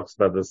 5 talks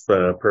about this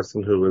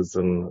person who was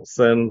in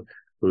sin,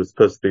 who was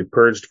supposed to be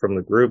purged from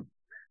the group.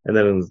 And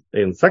then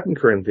in 2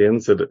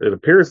 Corinthians, it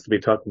appears to be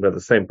talking about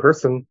the same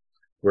person,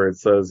 where it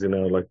says,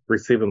 like,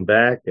 receive him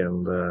back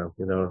and,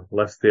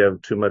 lest they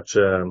have too much,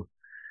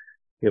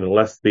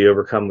 lest be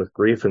overcome with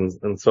grief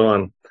and so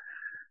on.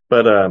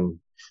 But,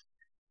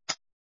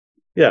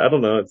 yeah, I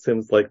don't know. It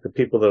seems like the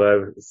people that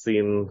I've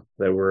seen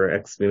that were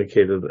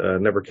excommunicated,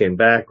 never came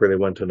back, or they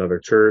went to another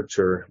church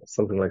or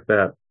something like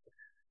that.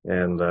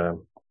 And,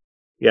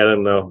 yeah, I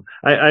don't know.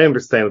 I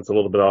understand it's a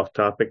little bit off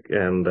topic,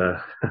 and,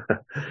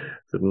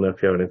 didn't know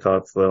if you have any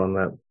thoughts though on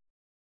that.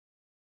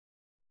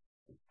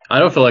 I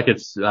don't feel like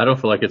it's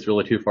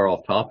really too far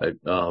off topic.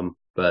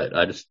 But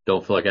I just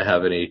don't feel like I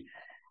have any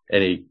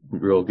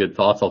real good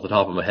thoughts off the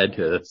top of my head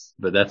to this,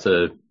 but that's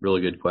a really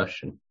good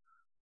question.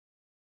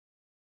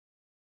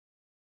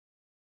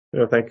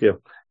 Yeah, thank you.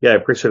 Yeah, I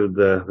appreciated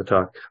the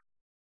talk.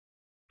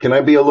 Can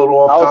I be a little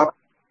off topic?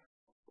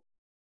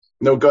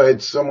 No, go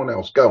ahead. Someone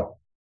else. Go.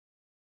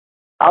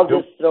 I'll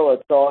just throw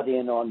a thought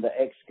in on the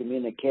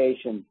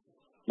excommunication.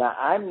 Now,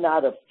 I'm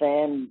not a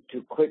fan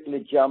to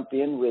quickly jump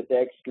in with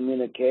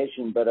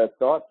excommunication, but a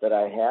thought that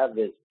I have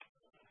is,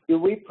 do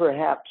we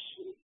perhaps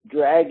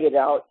drag it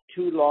out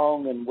too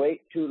long and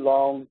wait too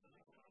long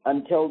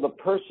until the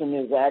person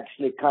is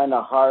actually kind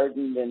of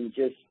hardened and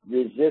just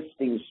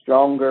resisting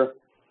stronger,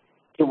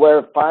 to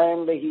where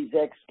finally he's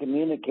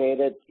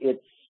excommunicated,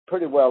 it's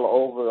pretty well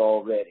over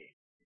already?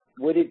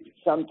 Would it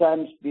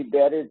sometimes be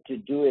better to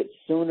do it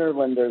sooner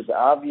when there's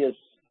obvious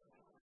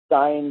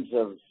signs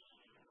of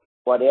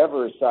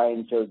whatever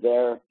signs are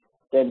there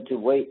than to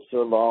wait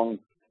so long?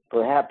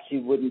 Perhaps he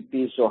wouldn't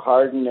be so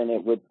hardened and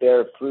it would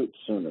bear fruit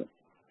sooner.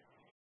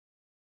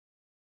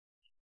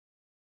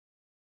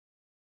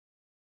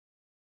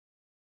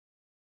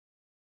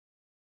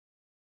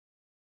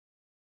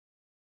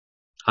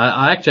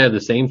 I actually have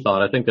the same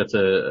thought. I think that's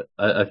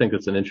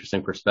an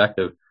interesting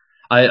perspective.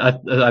 I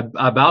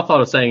about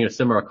thought of saying a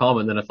similar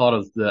comment, then I thought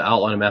of the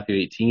outline of Matthew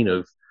 18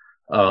 of,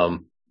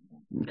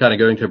 kind of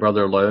going to a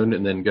brother alone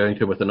and then going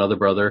to him with another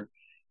brother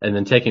and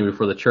then taking him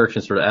before the church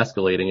and sort of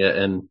escalating it.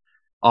 And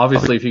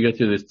obviously if you go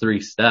through those 3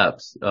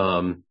 steps,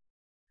 and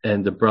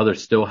the brother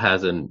still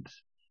hasn't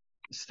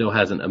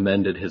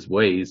amended his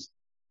ways,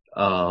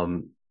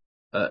 apparently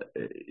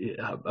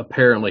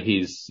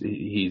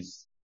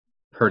he's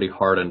pretty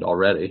hardened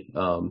already.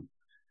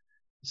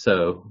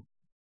 So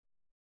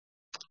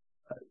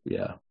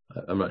yeah,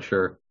 I'm not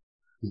sure.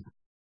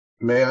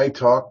 May I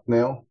talk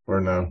now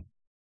or no?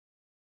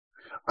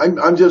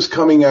 I'm just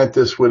coming at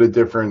this with a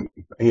different,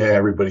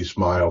 everybody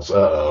smiles.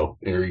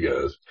 Here he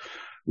goes.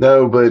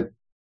 No, but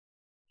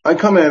I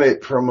come at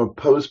it from a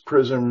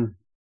post-prison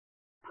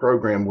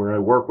program where I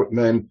work with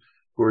men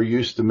who are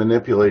used to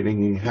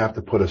manipulating, and you have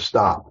to put a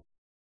stop.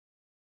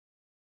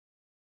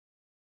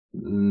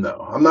 No,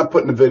 I'm not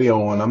putting a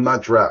video on. I'm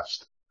not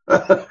dressed.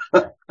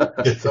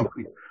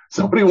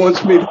 Somebody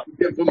wants me to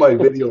get my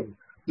video.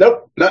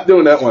 Nope, not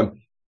doing that one.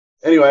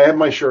 Anyway, I have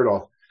my shirt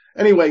off.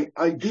 Anyway,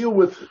 I deal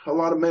with a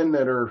lot of men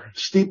that are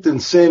steeped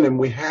in sin, and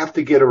we have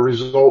to get a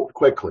result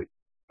quickly.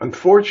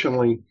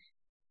 Unfortunately,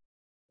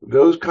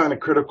 those kind of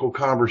critical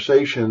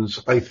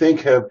conversations, I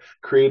think, have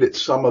created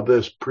some of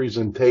this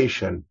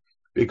presentation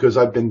because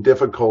I've been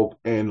difficult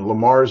in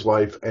Lamar's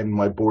life and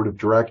my board of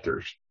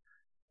directors.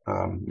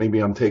 Maybe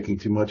I'm taking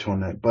too much on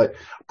that, but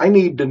I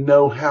need to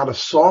know how to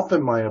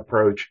soften my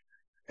approach.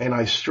 And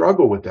I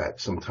struggle with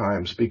that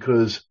sometimes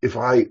because if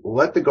I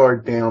let the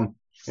guard down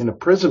in a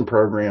prison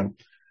program,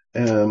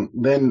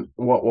 then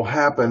what will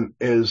happen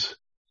is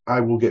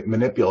I will get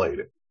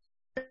manipulated.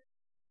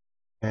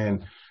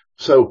 And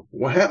so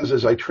what happens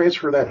is I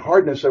transfer that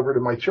hardness over to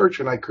my church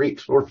and I create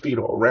sore feet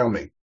all around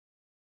me.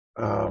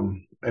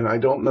 And I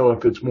don't know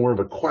if it's more of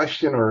a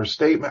question or a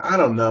statement. I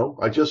don't know.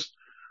 I just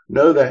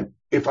know that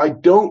if I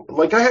don't,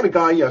 like I had a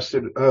guy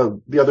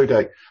the other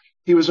day,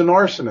 he was an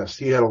arsonist.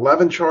 He had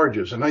 11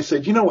 charges. And I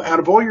said, out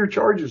of all your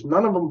charges,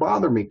 none of them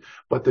bother me,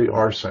 but the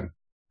arson.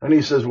 And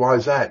he says, why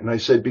is that? And I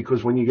said,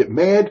 because when you get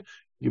mad,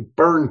 you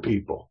burn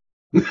people.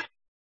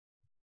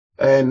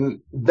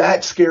 And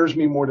that scares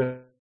me more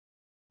than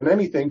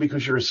anything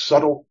because you're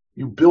subtle,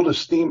 you build a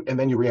steam and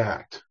then you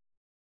react.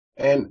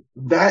 And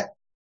that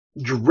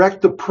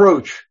direct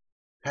approach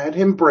had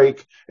him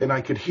break, and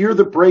I could hear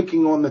the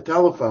breaking on the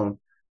telephone.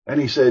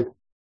 And he said,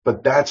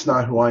 but that's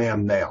not who I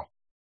am now.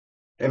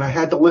 And I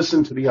had to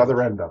listen to the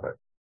other end of it.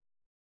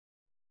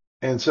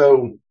 And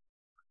so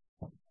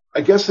I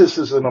guess this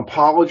is an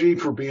apology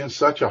for being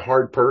such a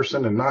hard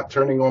person and not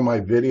turning on my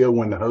video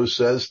when the host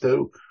says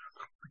to.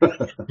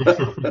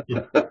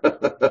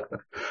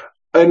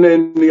 And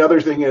then the other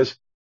thing is,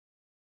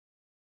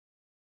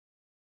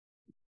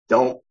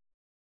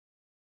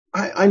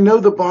 I know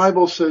the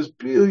Bible says,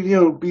 be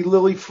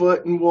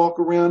lilyfoot and walk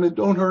around and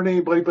don't hurt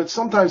anybody, but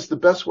sometimes the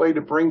best way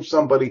to bring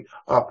somebody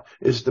up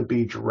is to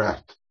be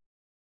direct.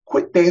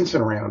 Quit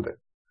dancing around it.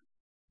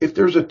 If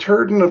there's a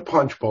turd in a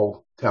punch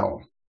bowl, tell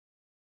them.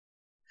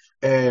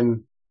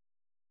 And,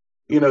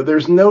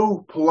 there's no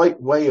polite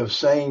way of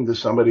saying to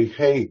somebody,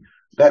 hey,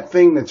 that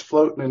thing that's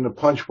floating in the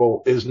punch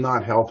bowl is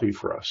not healthy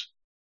for us.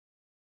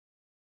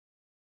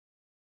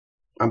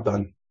 I'm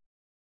done.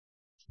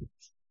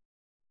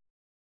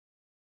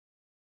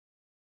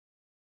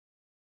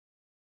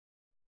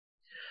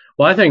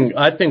 Well, I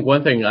think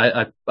one thing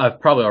I've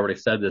probably already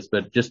said this,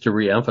 but just to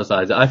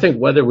reemphasize it, I think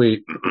whether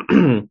we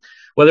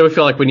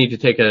feel like we need to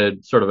take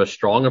a sort of a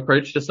strong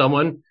approach to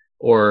someone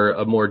or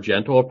a more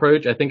gentle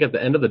approach, I think at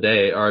the end of the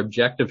day, our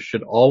objective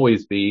should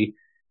always be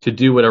to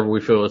do whatever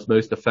we feel is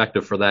most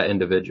effective for that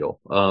individual.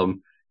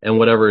 And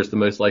whatever is the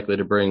most likely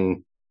to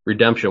bring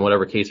redemption,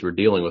 whatever case we're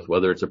dealing with,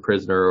 whether it's a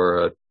prisoner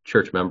or a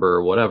church member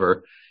or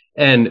whatever.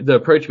 And the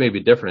approach may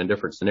be different in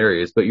different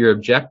scenarios, but your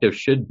objective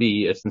should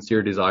be a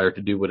sincere desire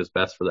to do what is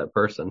best for that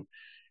person.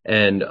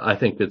 And I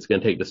think it's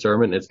going to take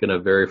discernment. It's going to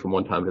vary from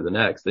one time to the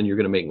next, and you're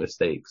going to make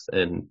mistakes,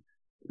 and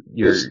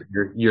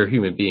you're a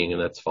human being,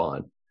 and that's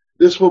fine.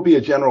 This will be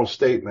a general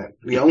statement.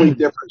 The only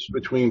difference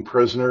between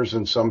prisoners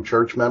and some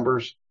church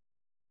members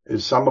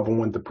is some of them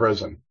went to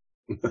prison.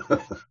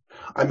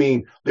 I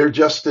mean, they're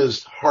just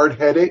as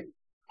hard-headed,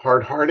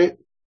 hard-hearted.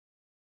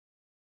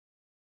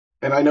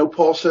 And I know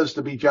Paul says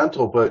to be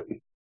gentle, but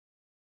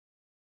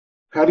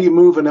how do you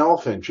move an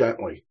elephant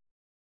gently?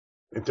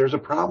 If there's a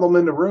problem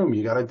in the room,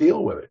 you got to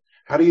deal with it.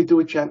 How do you do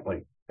it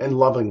gently and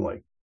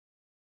lovingly?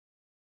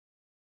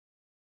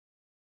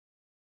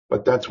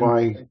 But that's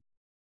why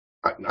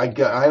I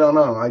don't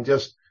know.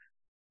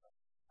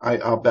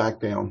 I'll back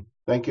down.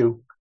 Thank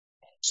you.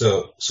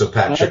 So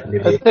Patrick,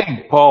 I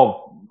think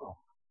Paul.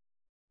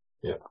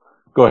 Yeah.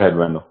 Go ahead,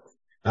 Wendell.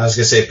 I was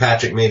going to say,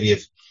 Patrick, maybe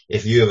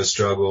if you have a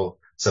struggle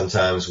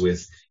sometimes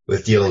with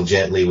dealing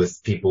gently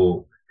with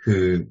people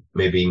who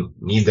maybe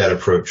need that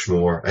approach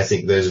more, I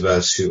think those of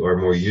us who are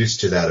more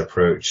used to that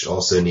approach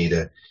also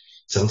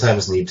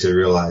sometimes need to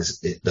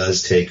realize it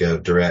does take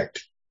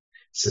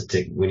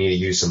we need to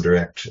use some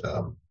direct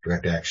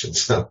action.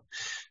 So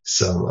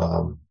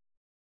some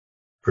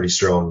pretty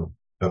strong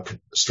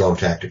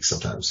tactics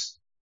sometimes.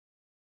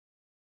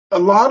 A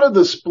lot of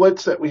the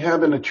splits that we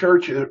have in the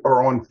church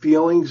are on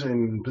feelings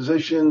and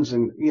positions,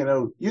 and,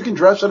 you can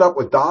dress it up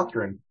with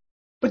doctrine,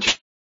 but you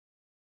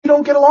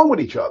don't get along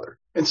with each other.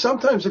 And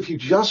sometimes if you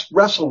just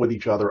wrestle with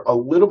each other a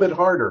little bit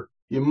harder,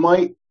 you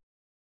might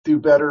do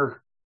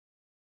better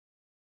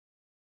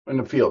in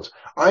the fields.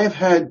 I have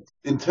had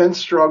intense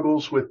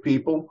struggles with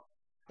people,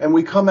 and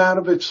we come out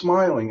of it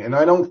smiling. And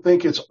I don't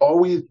think it's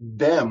always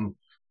them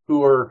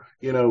who are,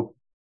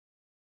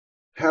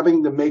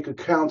 having to make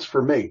accounts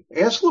for me.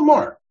 Ask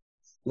Lamar.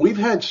 We've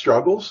had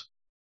struggles,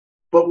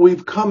 but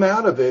we've come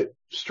out of it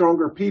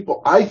stronger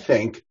people. I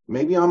think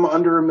maybe I'm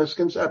under a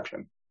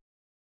misconception.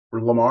 For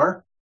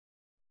Lamar?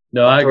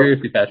 No, I agree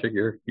with you, Patrick.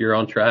 You're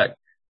on track.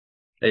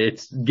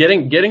 It's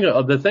getting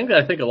the thing that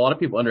I think a lot of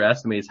people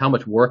underestimate is how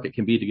much work it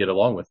can be to get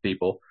along with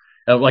people.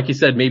 Like you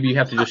said, maybe you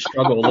have to just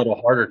struggle a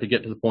little harder to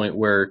get to the point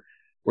where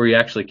you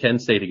actually can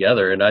stay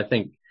together. And I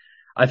think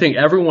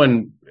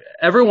everyone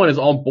is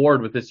on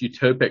board with this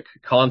utopic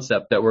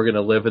concept that we're going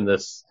to live in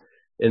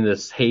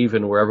this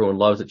haven where everyone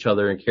loves each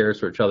other and cares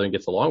for each other and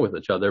gets along with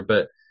each other.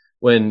 But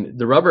when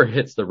the rubber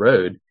hits the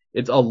road,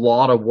 it's a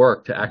lot of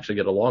work to actually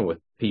get along with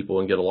people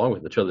and get along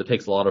with each other. It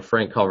takes a lot of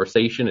frank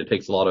conversation. It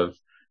takes a lot of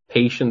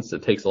patience.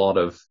 It takes a lot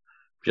of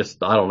just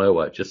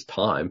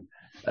time.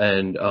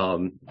 And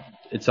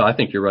so I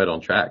think you're right on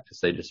track to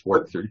say just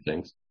work through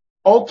things.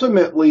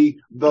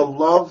 Ultimately, the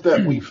love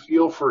that we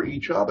feel for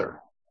each other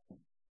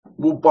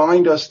will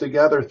bind us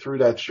together through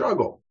that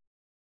struggle.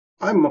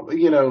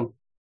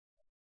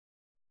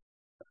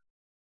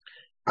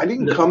 I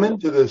didn't come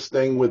into this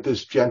thing with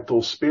this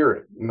gentle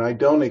spirit, and I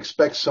don't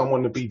expect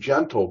someone to be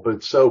gentle.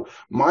 But so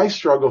my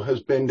struggle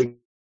has been to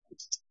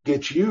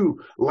get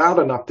you loud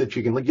enough that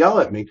you can yell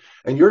at me,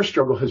 and your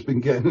struggle has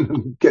been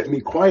getting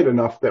me quiet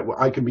enough that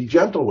I can be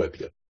gentle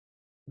with you.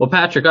 Well,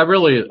 Patrick, I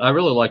really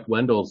liked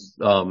Wendell's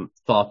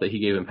thought that he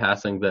gave in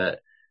passing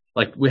that,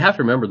 like, we have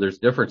to remember there's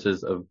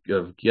differences of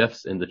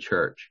gifts in the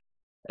church,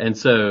 and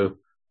so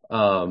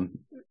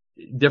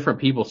different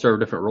people serve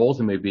different roles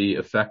and may be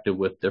effective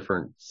with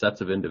different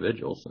sets of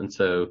individuals. And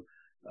so,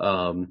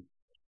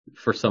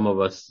 for some of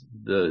us,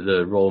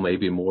 the role may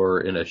be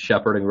more in a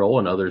shepherding role,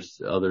 and others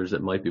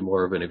it might be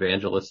more of an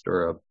evangelist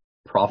or a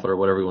prophet or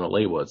whatever you want to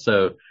label it.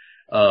 So,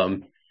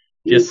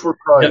 just for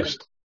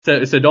Christ.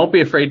 So don't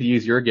be afraid to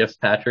use your gifts,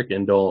 Patrick,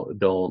 and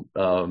don't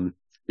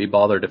be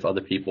bothered if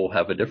other people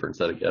have a different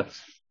set of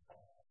gifts.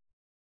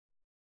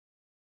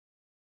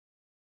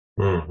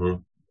 Mm-hmm.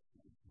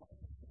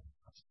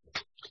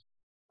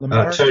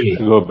 To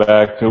go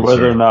back to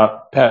whether or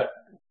not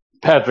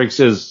Patrick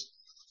says,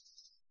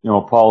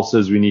 Paul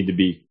says we need to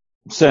be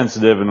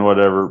sensitive and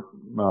whatever.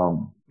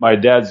 My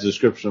dad's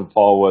description of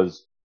Paul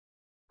was,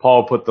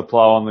 Paul put the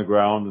plow on the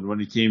ground, and when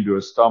he came to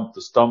a stump,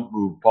 the stump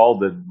moved. Paul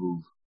didn't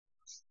move.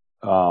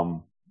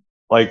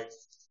 Like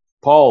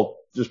Paul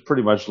just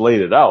pretty much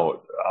laid it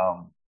out.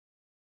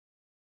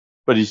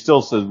 But he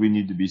still says we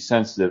need to be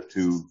sensitive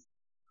to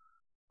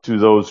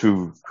those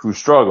who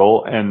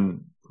struggle,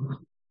 and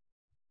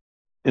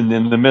in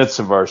the midst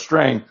of our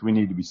strength, we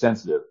need to be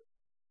sensitive.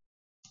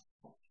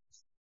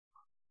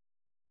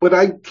 But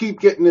I keep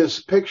getting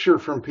this picture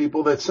from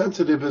people that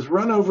sensitive is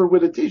run over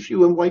with a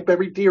tissue and wipe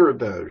every tear of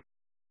those.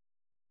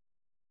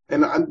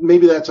 And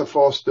maybe that's a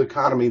false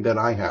dichotomy that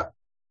I have.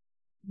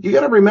 You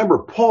got to remember,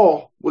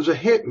 Paul was a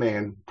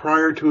hitman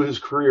prior to his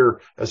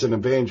career as an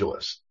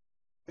evangelist.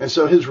 And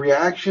so his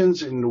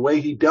reactions and the way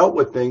he dealt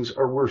with things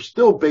were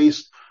still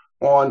based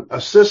on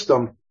a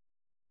system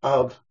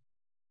of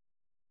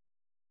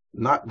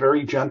not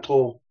very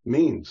gentle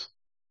means.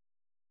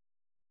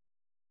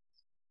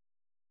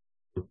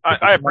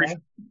 I appreciate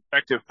the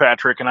perspective,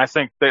 Patrick, and I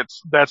think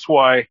that's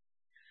why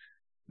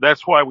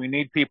we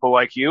need people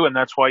like you, and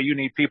that's why you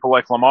need people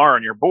like Lamar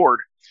on your board.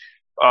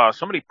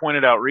 Somebody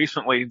pointed out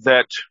recently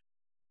that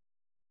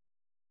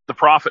the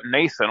prophet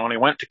Nathan, when he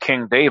went to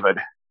King David,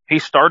 he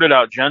started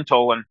out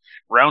gentle and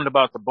round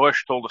about the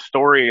bush told a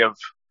story of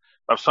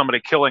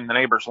somebody killing the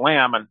neighbor's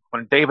lamb, and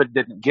when David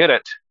didn't get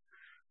it,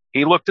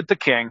 he looked at the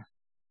king,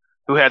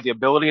 who had the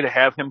ability to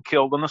have him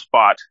killed on the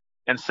spot,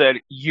 and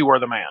said, "You are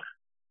the man."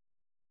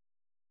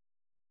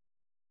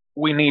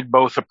 We need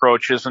both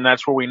approaches, and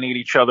that's where we need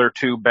each other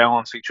to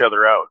balance each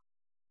other out.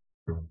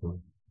 Mm-hmm.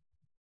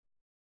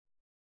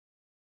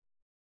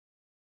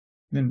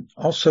 And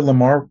also,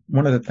 Lamar,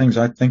 one of the things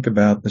I think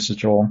about, this is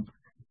Joel,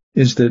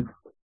 is that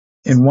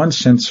in one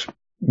sense,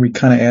 we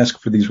kind of ask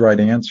for these right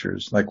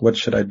answers, like, what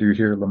should I do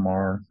here,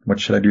 Lamar? What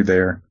should I do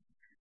there?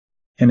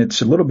 And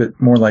it's a little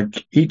bit more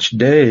like each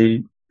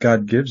day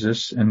God gives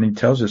us, and he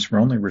tells us we're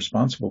only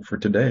responsible for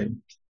today.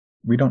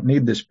 We don't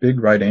need this big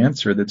right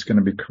answer that's going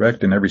to be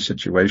correct in every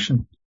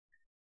situation.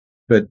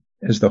 But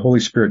as the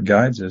Holy Spirit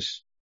guides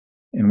us,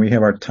 and we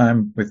have our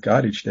time with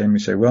God each day, and we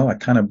say, well, I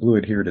kind of blew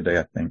it here today,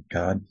 I think,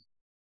 God.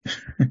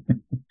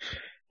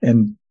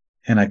 and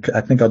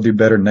I think I'll do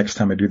better next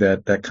time I do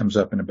that. That comes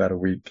up in about a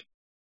week.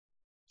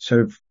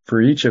 So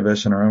for each of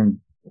us in our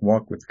own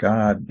walk with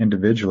God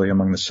individually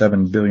among the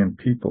 7 billion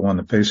people on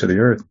the face of the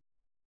earth,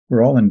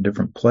 we're all in a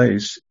different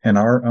place. And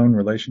our own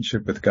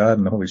relationship with God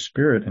and the Holy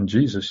Spirit and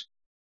Jesus,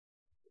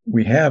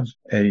 we have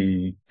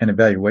an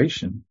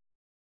evaluation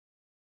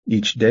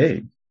each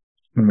day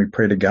when we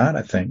pray to God,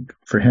 I think,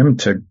 for him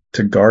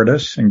to guard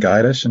us and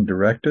guide us and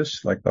direct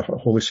us like the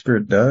Holy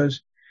Spirit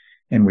does.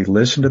 And we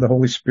listen to the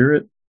Holy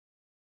Spirit.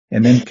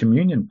 And then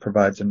communion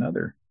provides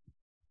another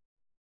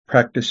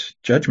practice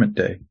judgment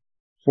day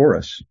for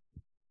us.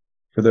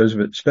 For those of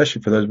us,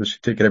 especially for those of us who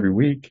take it every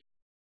week,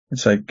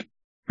 it's like,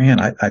 man,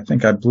 I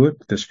think I blew it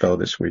with this fellow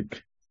this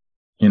week,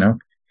 you know,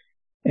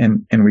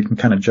 and we can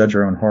kind of judge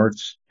our own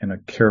hearts in a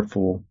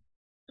careful,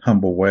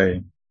 humble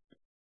way.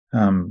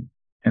 And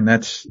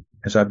that's,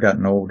 as I've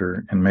gotten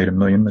older and made a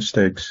million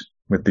mistakes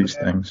with these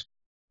things,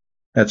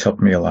 that's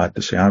helped me a lot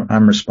to say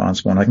I'm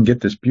responsible, and I can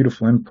get this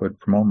beautiful input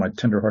from all my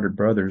tenderhearted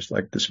brothers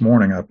like this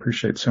morning. I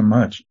appreciate so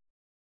much.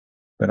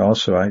 But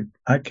also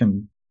I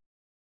can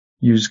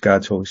use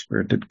God's Holy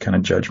Spirit to kind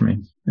of judge me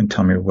and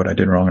tell me what I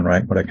did wrong and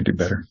right, what I could do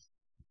better.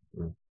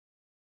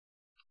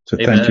 So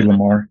Amen. Thank you,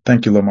 Lamar.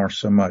 Thank you, Lamar,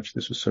 so much.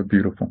 This was so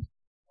beautiful.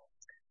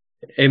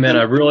 Amen.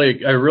 I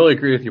really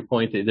agree with your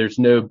point that there's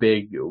no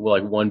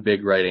one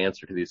big right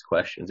answer to these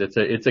questions.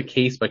 It's a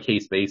case by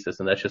case basis,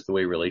 and that's just the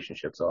way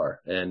relationships are.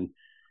 And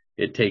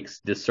it takes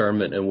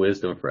discernment and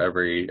wisdom for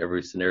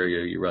every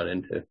scenario you run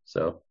into.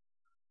 So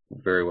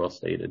very well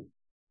stated.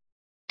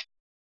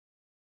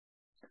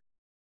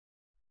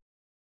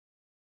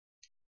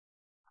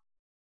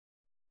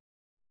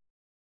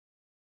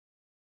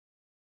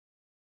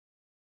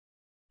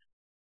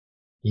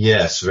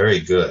 Yes, very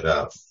good.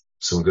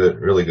 Some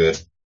good, really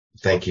good.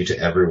 Thank you to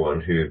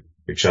everyone who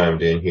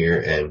chimed in here,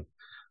 and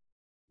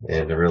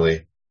I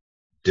really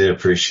did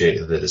appreciate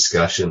the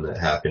discussion that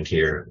happened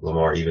here,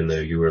 Lamar, even though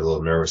you were a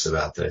little nervous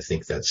about that. I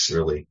think that's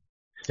really.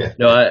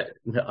 No,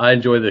 I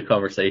enjoy the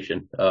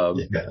conversation.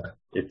 Yeah.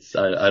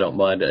 I don't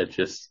mind it.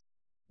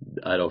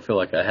 I don't feel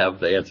like I have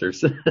the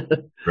answers.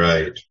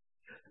 Right.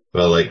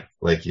 Well,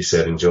 like you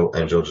said, and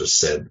Joel just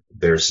said,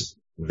 there's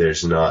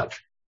not,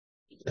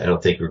 I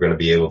don't think we're going to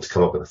be able to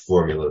come up with a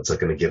formula that's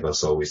not going to give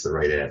us always the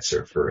right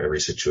answer for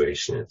every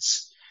situation.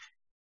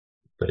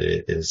 But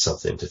it is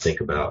something to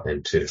think about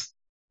and to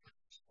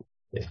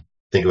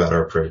think about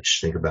our approach,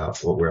 think about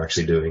what we're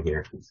actually doing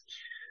here.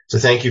 So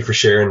thank you for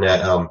sharing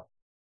that.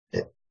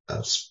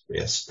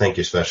 Yes, thank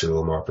you especially,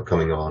 Lamar, for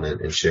coming on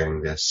and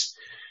sharing this.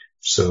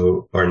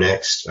 So our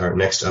next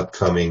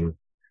upcoming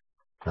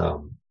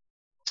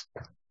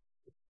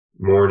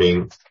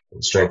morning,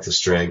 Strength to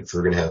Strength,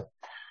 we're going to have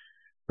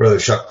Brother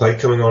Chuck Pike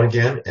coming on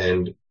again,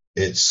 and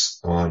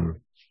it's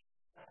in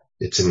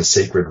the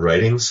Sacred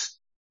Writings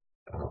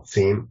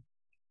theme.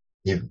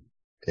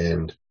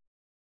 And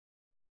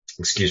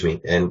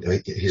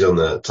he's on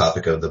the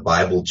topic of the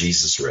Bible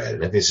Jesus read,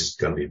 and I think this is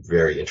going to be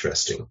very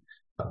interesting.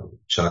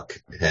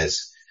 Chuck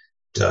has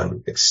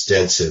done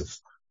extensive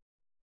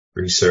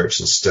research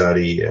and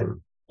study,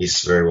 and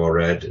he's very well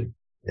read.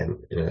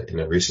 And in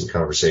a recent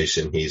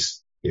conversation, he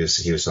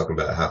was talking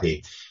about how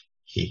he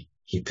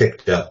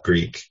picked up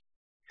Greek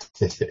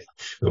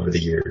over the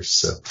years.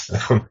 So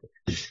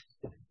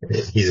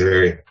he's a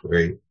very,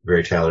 very,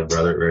 very talented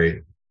brother,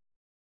 very,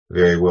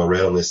 very well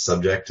read on this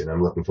subject, and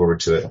I'm looking forward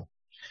to it.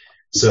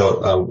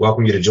 So,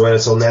 welcome you to join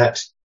us on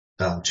that,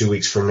 2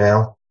 weeks from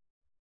now.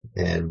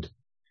 And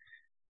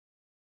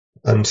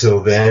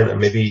until then,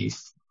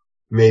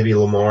 maybe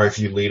Lamar, if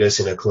you lead us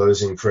in a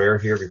closing prayer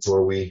here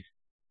before we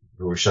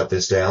shut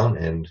this down,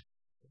 and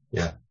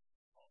yeah,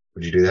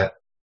 would you do that?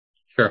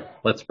 Sure.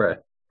 Let's pray.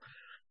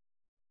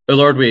 Oh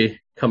Lord, we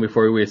come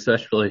before you. We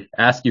especially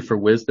ask you for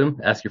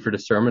wisdom, ask you for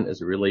discernment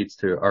as it relates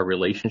to our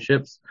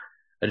relationships.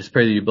 I just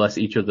pray that you bless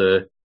each of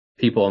the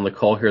people on the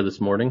call here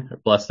this morning.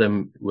 Bless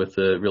them with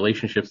the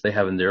relationships they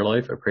have in their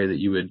life. I pray that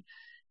you would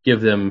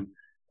give them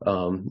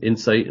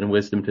insight and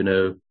wisdom to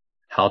know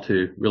how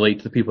to relate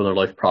to the people in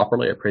their life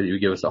properly. I pray that you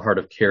would give us a heart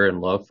of care and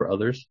love for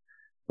others.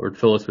 Lord,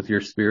 fill us with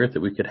your Spirit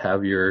that we could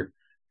have your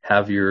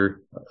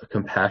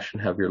compassion,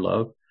 have your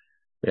love.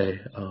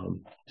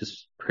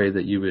 Just pray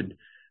that you would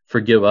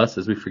forgive us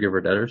as we forgive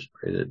our debtors.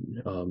 Pray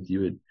that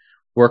you would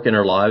work in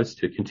our lives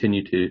to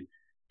continue to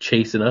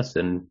chasten us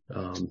and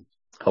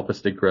help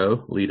us to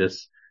grow, lead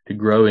us to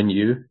grow in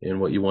you and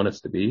what you want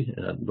us to be.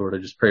 Lord, I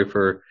just pray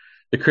for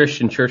the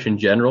Christian church in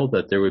general,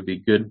 that there would be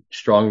good,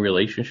 strong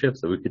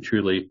relationships, that we could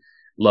truly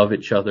love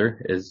each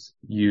other as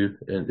you,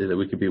 and that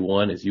we could be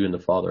one as you and the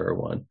Father are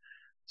one.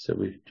 So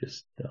we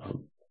just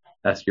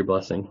ask your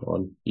blessing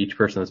on each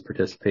person that's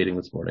participating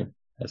this morning.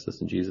 I ask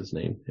this in Jesus'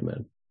 name.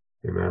 Amen.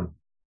 Amen.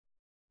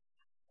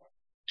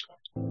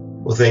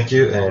 Well, thank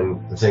you,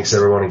 and thanks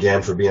everyone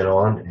again for being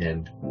on,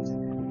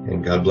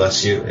 and God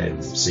bless you,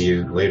 and see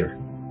you later.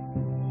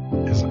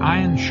 As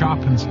iron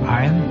sharpens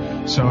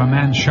iron, so a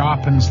man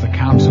sharpens the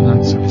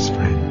countenance of his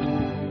friend.